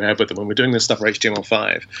relationship we had with them when we were doing this stuff for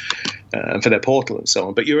HTML5 and for their portal and so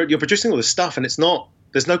on. But you're producing all this stuff, and there's no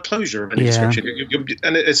closure of any description.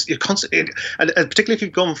 You're constantly, and particularly if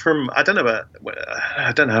you've gone from I don't know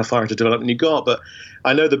how far into development you got, but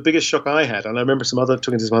I know the biggest shock I had, and I remember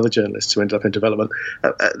talking to some other journalists who ended up in development.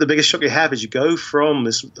 The biggest shock you have is you go from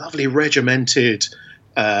this lovely regimented,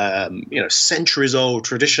 centuries-old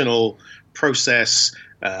traditional process.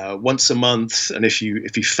 Once a month, and if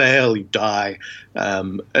you fail, you die,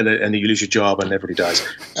 and you lose your job, and everybody dies.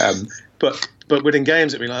 But within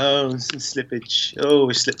games, it'd be like, slippage. Oh,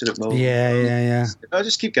 we slipped a bit more. Yeah. Oh,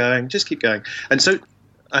 just keep going. And so,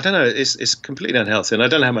 I don't know. It's completely unhealthy, and I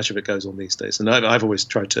don't know how much of it goes on these days. And I've always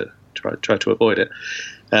tried to avoid it,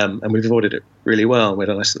 and we've avoided it really well. We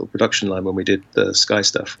had a nice little production line when we did the Sky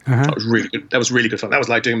stuff. Uh-huh. That was really good. That was really good fun. That was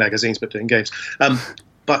like doing magazines, but doing games.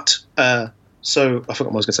 So I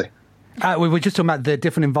forgot what I was going to say. We were just talking about the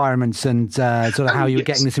different environments and sort of how you were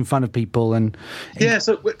getting this in front of people.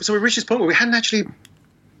 So we reached this point where we hadn't actually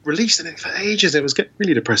released anything for ages. It was getting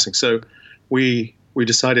really depressing. So we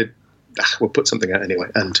decided we'll put something out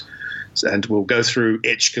anyway, and we'll go through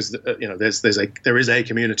itch, because there is a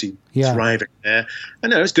community thriving there. I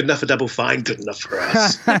know it's good enough for Double Fine, good enough for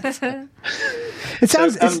us. It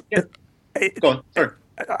sounds. Go on. Sorry.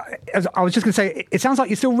 I was just going to say, it sounds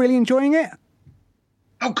like you're still really enjoying it.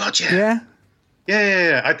 Oh God, yeah.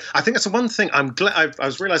 Yeah. I think that's the one thing I'm glad. I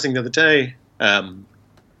was realizing the other day.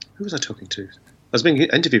 Who was I talking to? I was being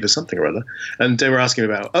interviewed for something or other, and they were asking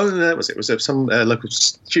me about. That was it. It was some local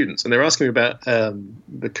students, and they were asking me about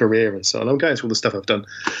the career and so on. I'm going through all the stuff I've done,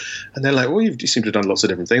 and they're like, "Well, you seem to have done lots of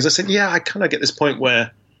different things." I said, "Yeah, I kind of get this point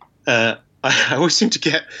where I always seem to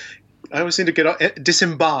get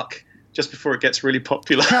disembark just before it gets really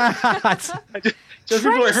popular." Just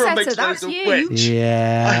before everyone makes loads of Witch.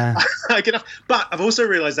 Yeah. I get off. But I've also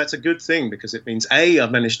realised that's a good thing, because it means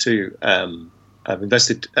I've managed to I've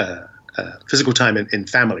invested physical time in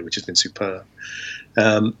family, which has been superb.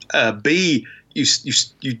 B, you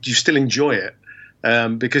still enjoy it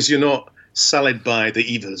because you're not sullied by the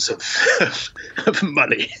evils of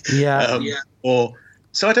money. Yeah.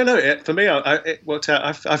 So I don't know. For me, it worked out.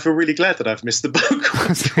 I feel really glad that I've missed the boat.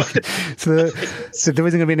 So there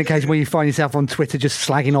isn't going to be an occasion where you find yourself on Twitter just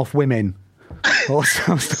slagging off women or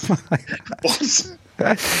stuff like that. What?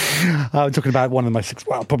 I'm talking about one of the most,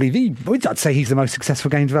 I'd say he's the most successful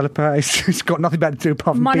game developer. He's got nothing better to do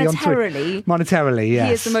apart from be on Twitter. Monetarily, yes.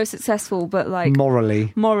 He is the most successful, but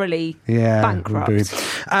morally, bankrupt.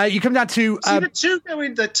 You come down to... I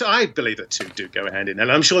believe that two do go hand in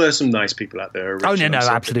hand. I'm sure there's some nice people out there. No,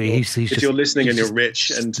 absolutely. He's if just, you're listening and you're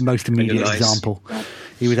rich and the most immediate example.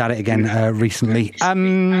 He was at it again recently.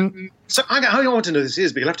 So I want to know this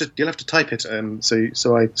is, but you'll have to type it, so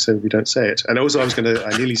we don't say it. And also, I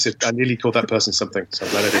nearly called that person something. So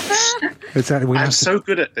I'm glad I didn't. I'm so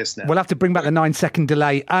good at this now. We'll have to bring back the 9-second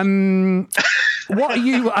delay. What are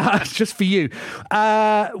you? Just for you. What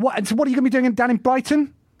are you going to be doing down in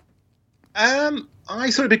Brighton? I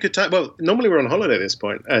thought it'd be a good time. Well, normally we're on holiday at this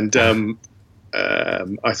point, and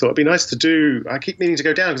I thought it'd be nice to do. I keep meaning to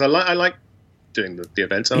go down because I like doing the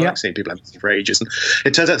events. I like seeing people I haven't seen for ages, and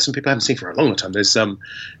it turns out some people I haven't seen for a long time. There's some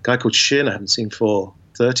guy called Shin I haven't seen for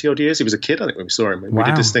 30 odd years. He was a kid, I think, when we saw him. We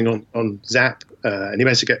did this thing on Zap, and he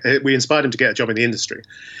managed to we inspired him to get a job in the industry.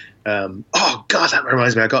 Oh God, that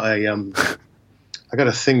reminds me. I got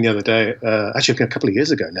a thing the other day, actually a couple of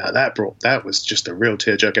years ago now. That was just a real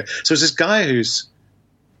tearjerker. So it's this guy who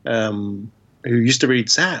used to read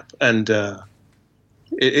Zap, and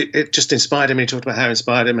it just inspired him. He talked about how it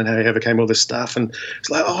inspired him and how he overcame all this stuff, and it's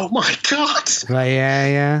like, oh my God!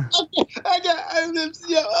 Yeah.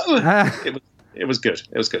 It was good.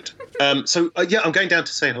 It was good. So I'm going down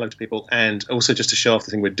to say hello to people, and also just to show off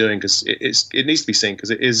the thing we're doing, because it needs to be seen,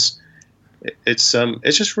 because it's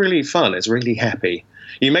just really fun. It's really happy.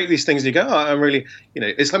 You make these things and you go, oh, I'm really,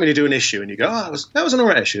 it's like when you do an issue and you go, oh, that was an all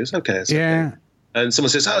right issue. It's okay. Okay. And someone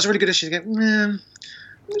says, oh, it was a really good issue. You go, man,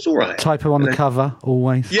 it was all right. Typo on the cover,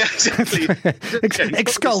 always. Yeah, exactly.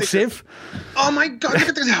 Exclusive. Oh my God, look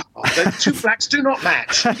at this. Oh, the two blacks do not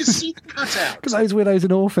match. You can see the cutout. Those widows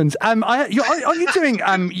and orphans.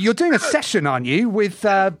 You're doing a session, aren't you, with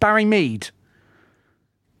Barry Mead?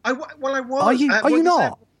 I was. Are you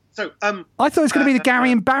not? So, I thought it was going to be the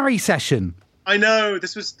Gary and Barry session. I know,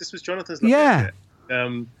 this was Jonathan's. Yeah.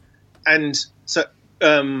 And so,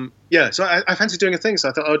 so I fancied doing a thing, so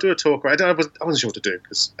I thought I'll do a talk. I wasn't sure what to do,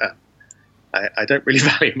 because I don't really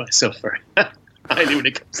value myself very highly when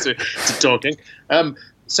it comes to talking.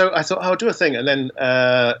 So I thought I'll do a thing, and then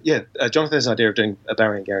Jonathan has an idea of doing a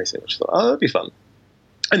Barry and Gary thing, which I thought, that'd be fun.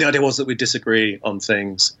 And the idea was that we'd disagree on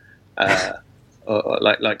things,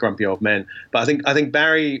 like grumpy old men. But I think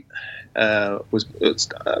Barry was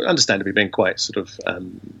understandably being quite sort of.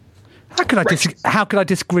 How could I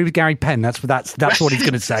disagree with Gary Penn? That's what he's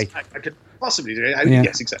going to say. I could possibly do it.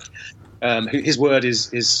 Yes, exactly. His word is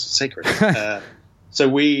sacred. So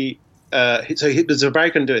Barry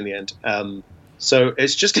couldn't do it in the end. So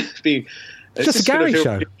it's just going to be. It's just a Gary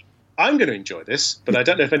show. I'm going to enjoy this, but I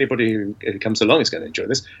don't know if anybody who comes along is going to enjoy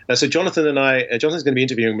this. So Jonathan and Jonathan's going to be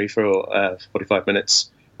interviewing me for 45 minutes.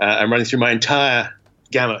 I'm running through my entire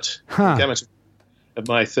gamut of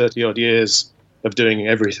my 30-odd years of doing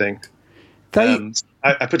everything. I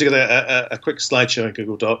put together a quick slideshow in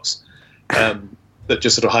Google Docs that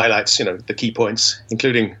just sort of highlights, the key points,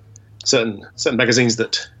 including certain magazines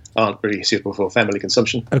that aren't really suitable for family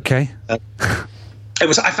consumption. Okay.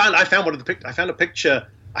 I found a picture.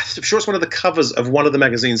 I'm sure it's one of the covers of one of the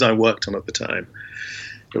magazines I worked on at the time.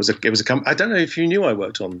 It was I don't know if you knew I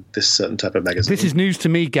worked on this certain type of magazine. This is news to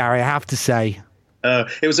me, Gary, I have to say.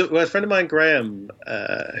 It was a friend of mine, Graham,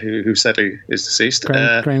 who sadly is deceased.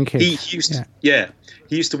 Graham Kidd. He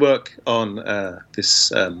used to work on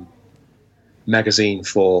this magazine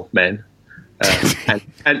for men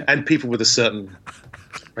and people with a certain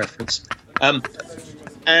preference.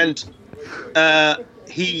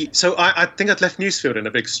 So I think I'd left Newsfield in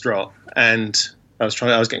a big strop, and I was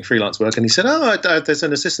getting freelance work, and he said, there's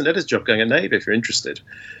an assistant editor's job going at Navy if you're interested.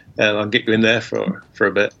 I'll get you in there for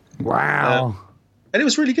a bit. Wow. And it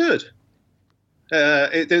was really good.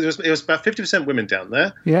 It was about 50% women down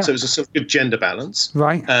there, so it was a sort of good gender balance.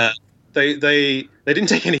 Right. They didn't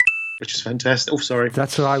take any, which is fantastic. Oh, sorry.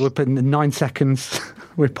 That's all right. We're putting in 9 seconds.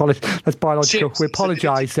 That's biological. Chips. We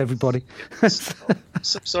apologise, everybody.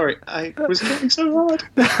 So sorry. I was trying so hard.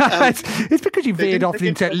 It's because you veered off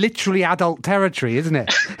into literally adult territory, isn't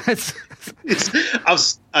it?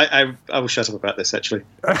 I will shut up about this, actually.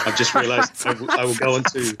 I've just realised I will go on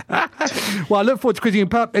to... Well, I look forward to quizzing in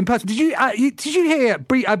person. Did you hear,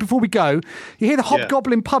 before we go, you hear the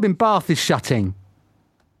Hobgoblin pub in Bath is shutting?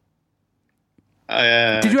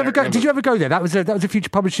 Did you ever go there? That was a Future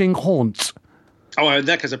Publishing haunt. Oh, in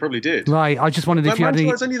that case, I probably did. Right, I just wondered if you had any...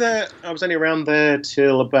 I was only around there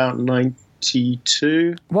till about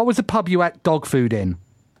 92. What was the pub you ate dog food in?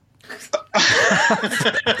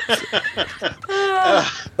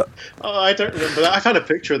 I don't remember that. I found a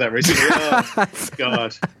picture of that recently. Oh,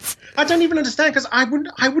 God. I don't even understand, because I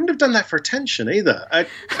wouldn't have done that for attention either. I'm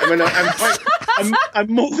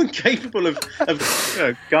more than capable of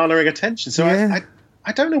garnering attention. So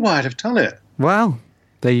I don't know why I'd have done it. Well,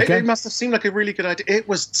 there you go. It must have seemed like a really good idea. It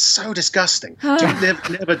was so disgusting.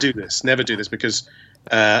 Never do this. Never do this, because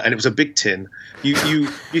and it was a big tin. You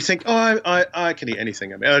think, I can eat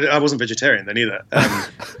anything. I mean, I wasn't vegetarian then either,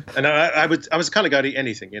 and I was the kind of guy to eat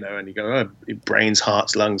anything, and you go, brains,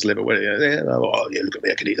 hearts, lungs, liver. Look at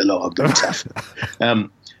me, I can eat a lot. I'm very tough.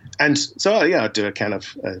 And so, I'd do a can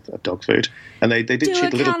of dog food, and they did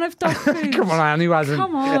cheat a little. Can of dog food. Come on, Anne, who hasn't?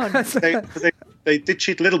 Come on. They did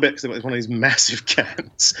cheat a little bit, because it was one of these massive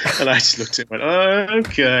cans, and I just looked at it and went,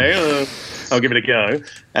 okay, I'll give it a go.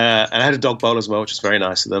 And I had a dog bowl as well, which was very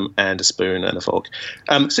nice of them, and a spoon and a fork.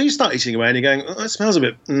 So you start eating away, and you're going, it smells a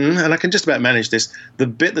bit, and I can just about manage this. The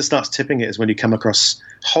bit that starts tipping it is when you come across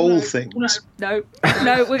whole things. No,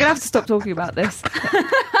 we're going to have to stop talking about this.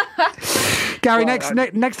 Gary,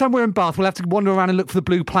 next time we're in Bath, we'll have to wander around and look for the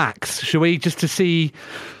blue plaques, shall we, just to see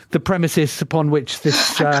the premises upon which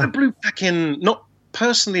this... I got a blue plaque in, not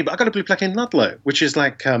personally, but I got a blue plaque in Ludlow, which is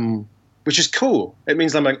like... which is cool. It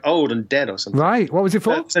means I'm like old and dead or something. Right. What was it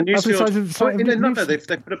for? It's a Newsfield.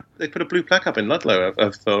 They put a blue plaque up in Ludlow for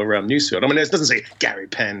Newsfield. I mean, it doesn't say Gary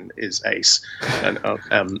Penn is ace. And,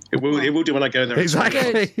 it will do when I go there.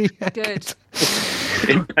 Exactly. Good.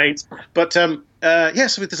 In paint. But so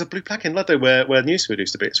there's a blue plaque in Ludlow where Newsfield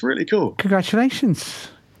used to be. It's really cool. Congratulations.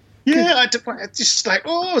 Yeah, I just like,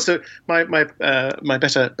 so my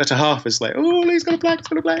better half is like, he's got a plaque,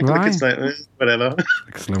 Right. And the kid's like, whatever.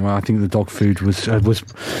 Excellent. Well, I think the dog food was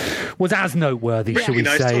as noteworthy, shall we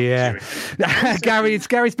say? Yeah. Gary,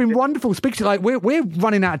 it's been wonderful speaking to you. Like we're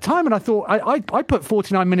running out of time, and I thought I put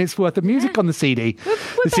 49 minutes worth of music on the CD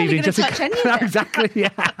this evening. Just touch any of it. Exactly.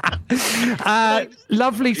 Yeah.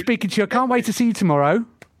 Lovely speaking to you. I can't wait to see you tomorrow.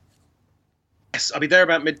 Yes, I'll be there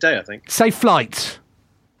about midday, I think. Safe flight.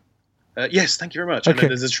 Yes, thank you very much. Okay. And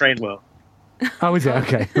there's a train well. Oh, is it?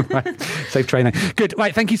 Okay. Right. Safe training. Good.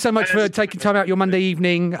 Right. Thank you so much for taking time out your Monday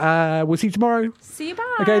evening. We'll see you tomorrow. See you.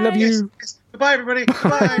 Bye. Okay. Love you. Yes. Goodbye, everybody.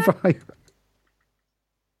 Bye. Bye.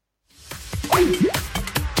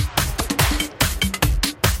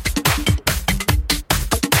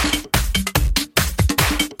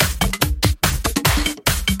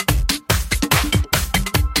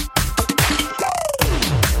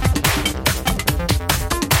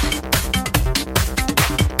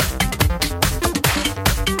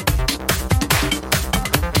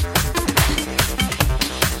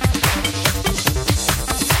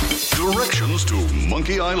 Directions to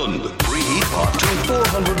Monkey Island. Preheat pot to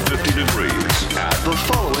 450 degrees. Add the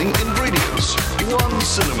following ingredients: 1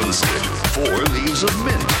 cinnamon stick, 4 leaves of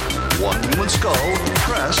mint, 1 human skull,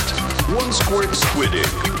 pressed, 1 squirt squid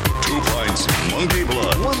ink, 2 pints monkey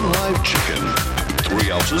blood, 1 live chicken,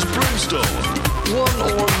 3 ounces brimstone, 1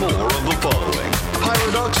 or more of the following: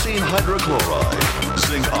 pyridoxine hydrochloride,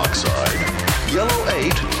 zinc oxide, yellow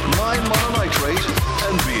 8, 9-mononitrate,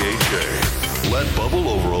 and BHA. Let bubble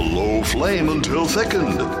over a low flame until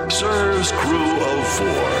thickened. Serves crew of 4.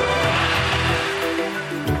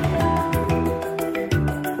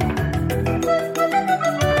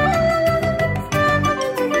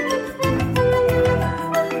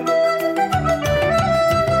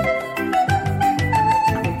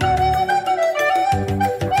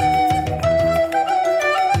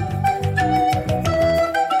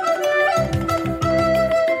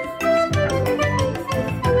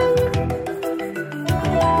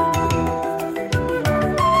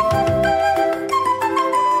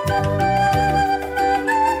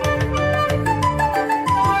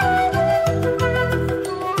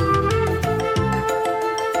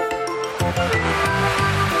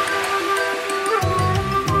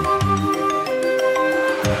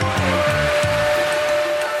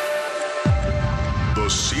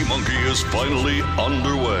 Finally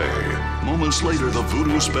underway. Moments later, the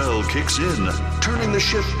voodoo spell kicks in, turning the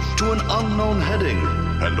ship to an unknown heading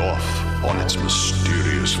and off on its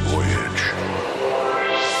mysterious voyage.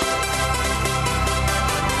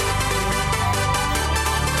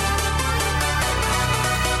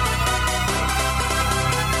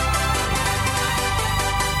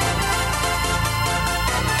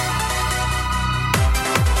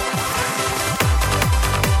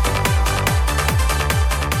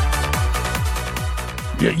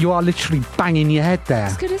 You are literally banging your head there.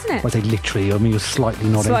 It's good, isn't it? Well, I say literally. I mean, you're slightly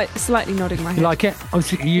nodding. Slightly nodding my head. You like it?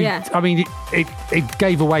 Yeah. I mean, it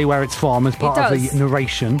gave away where it's from as part of the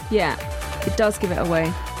narration. Yeah, it does give it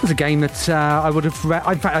away. It was a game that I would have read.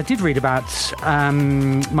 In fact, I did read about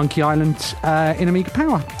Monkey Island in Amiga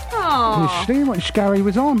Power. Oh, Initially, which Gary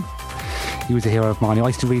was on. He was a hero of mine. I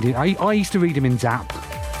used to read it. I used to read him in Zap.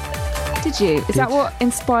 did you? Is that what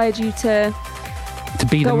inspired you to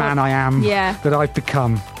be the man I am Yeah. that I've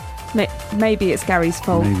become? Maybe it's Gary's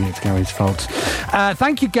fault. Maybe it's Gary's fault.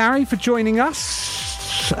 Thank you, Gary, for joining us.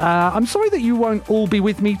 I'm sorry that you won't all be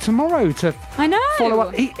with me tomorrow to I know. follow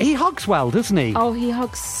up. He hugs well, doesn't he? Oh, he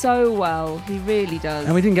hugs so well. He really does.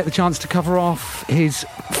 And we didn't get the chance to cover off his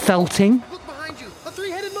felting. Look behind you, a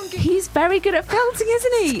three-headed monkey. He's very good at felting,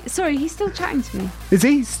 isn't he? Sorry, he's still chatting to me. Is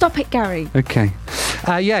he? Stop it, Gary. Okay.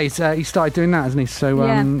 He started doing that, hasn't he? So,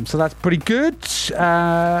 Yeah. so that's pretty good.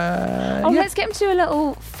 Let's get him to do a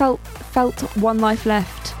little felt one life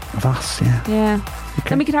left. Of us, yeah. Yeah. Okay.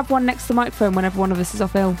 Then we could have one next to the microphone whenever one of us is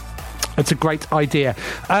off ill. That's a great idea.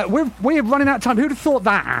 We're running out of time. Who'd have thought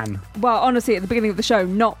that, Anne? Well, honestly, at the beginning of the show,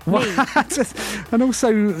 not me. And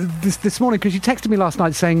also this morning, because you texted me last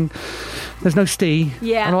night saying there's no Steve.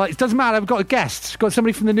 Yeah. And I'm like, it doesn't matter, I've got a guest. I've got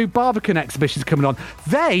somebody from the new Barbican exhibition coming on.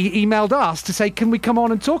 They emailed us to say, can we come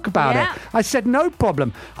on and talk about Yeah. it? I said, no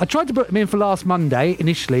problem. I tried to put them in for last Monday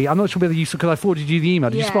initially. I'm not sure whether you saw, because I forwarded you the email.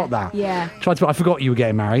 Did you spot that? Yeah. I forgot you were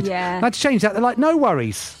getting married. Yeah. I had to change that. They're like, no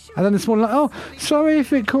worries. And then this morning, like, oh, sorry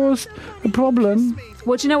if it caused a problem.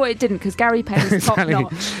 Well, do you know what it didn't? Because Gary Penn is top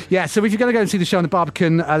notch. Yeah, so if you're going to go and see the show on the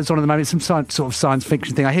Barbican that's on at the moment, it's some sort of science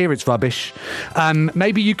fiction thing. I hear it's rubbish.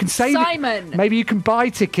 Maybe you can say maybe you can buy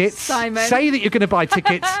tickets. Simon. Say that you're going to buy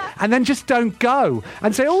tickets, and then just don't go.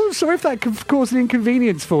 And say, oh, sorry if that could cause an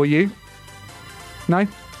inconvenience for you. No?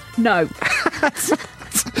 No.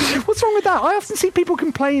 What's wrong with that? I often see people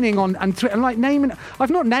complaining on Twitter, and like naming. I've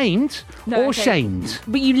not named or shamed.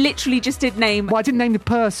 But you literally just did name. Well, I didn't name the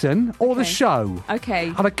person or the Okay. show.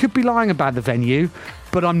 Okay. And I could be lying about the venue,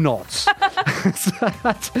 but I'm not. And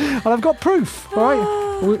I've got proof, all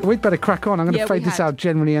right? We'd better crack on. I'm going to fade this out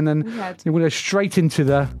generally, and then we're going to go straight into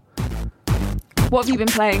the... What have you been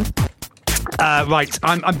playing? Right,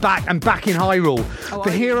 I'm back. I'm back in Hyrule. Oh,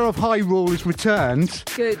 The hero of Hyrule is returned.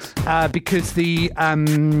 Good. Because the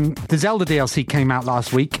Zelda DLC came out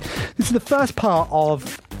last week. This is the first part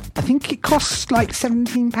of... I think it costs like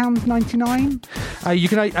 £17.99. You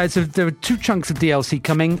can. So there are two chunks of DLC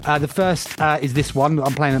coming. The first is this one that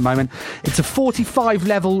I'm playing at the moment. It's a 45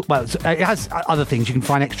 level. Well, it has other things. You can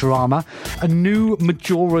find extra armor, a new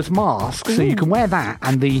Majora's Mask, so you can wear that,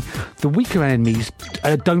 and the weaker enemies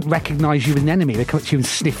don't recognise you as an enemy. They come up to you and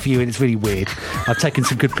sniff you, and it's really weird. I've taken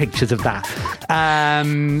some good pictures of that.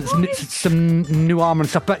 Some new armor and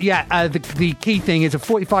stuff. But yeah, the key thing is a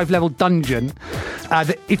 45 level dungeon.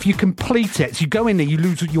 That if you complete it, so you go in there, you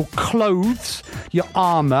lose your clothes, your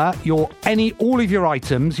armor, all of your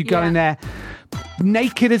items. You go in there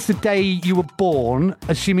naked as the day you were born,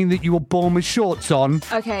 assuming that you were born with shorts on.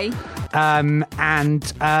 Okay. And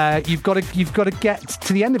you've got to get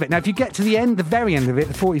to the end of it. Now, if you get to the very end of it,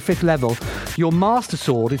 the 45th level, your Master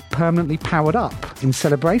Sword is permanently powered up in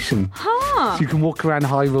celebration. Huh. So you can walk around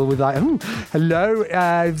Hyrule with like, oh, hello,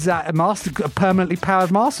 is that a permanently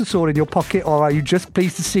powered Master Sword in your pocket, or are you just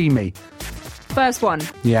pleased to see me? First one.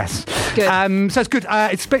 Yes. Good. So it's good.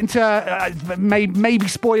 It's split into maybe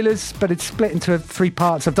spoilers, but it's split into 3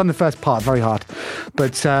 parts. I've done the first part very hard,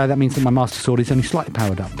 but that means that my Master Sword is only slightly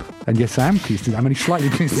powered up. And yes, I am pleased. I'm only slightly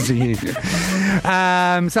pleased to see you. So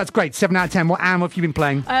that's great. 7 out of 10. What have you been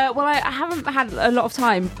playing? Well, I haven't had a lot of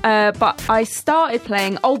time, but I started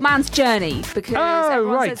playing Old Man's Journey because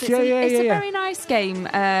everyone says it's a very nice game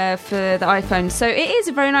for the iPhone. So it is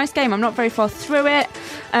a very nice game. I'm not very far through it,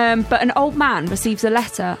 but an old man receives a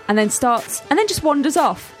letter and then just wanders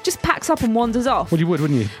off. Just packs up and wanders off. Well, you would,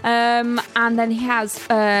 wouldn't you? And then he has,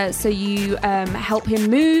 so you help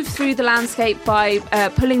him move through the landscape by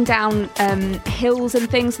pulling down hills and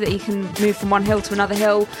things so that he can move from one hill to another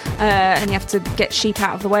hill. And you have to get sheep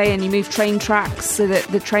out of the way, and you move train tracks so that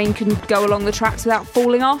the train can go along the tracks without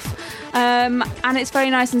falling off. And it's very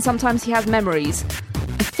nice, and sometimes he has memories.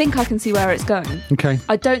 I think I can see where it's going. Okay.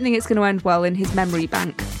 I don't think it's going to end well in his memory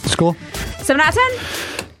bank. Score? 7 out of 10.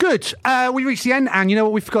 Good. We reached the end, and you know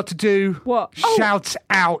what we forgot to do? What? Shout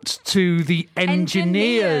out to the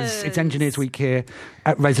engineers. It's Engineers Week here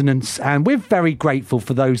at Resonance, and we're very grateful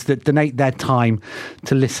for those that donate their time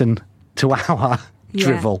to listen to our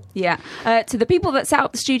drivel. Yeah. To the people that set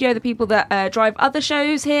up the studio, the people that drive other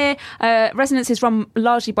shows here, Resonance is run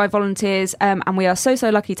largely by volunteers, and we are so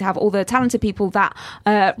lucky to have all the talented people that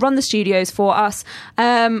run the studios for us,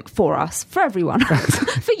 for everyone,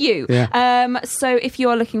 for you. Yeah. So if you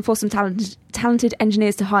are looking for some talented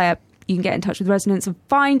engineers to hire, you can get in touch with Resonance and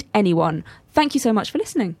find anyone. Thank you so much for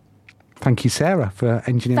listening. Thank you, Sarah, for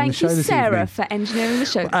engineering the show this evening. Thank you, Sarah, for engineering the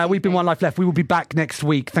show. We've been One Life Left. We will be back next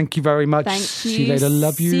week. Thank you very much. Thank you. See you later.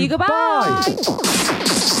 Love you. See you. Goodbye.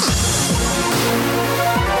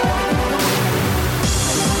 Bye.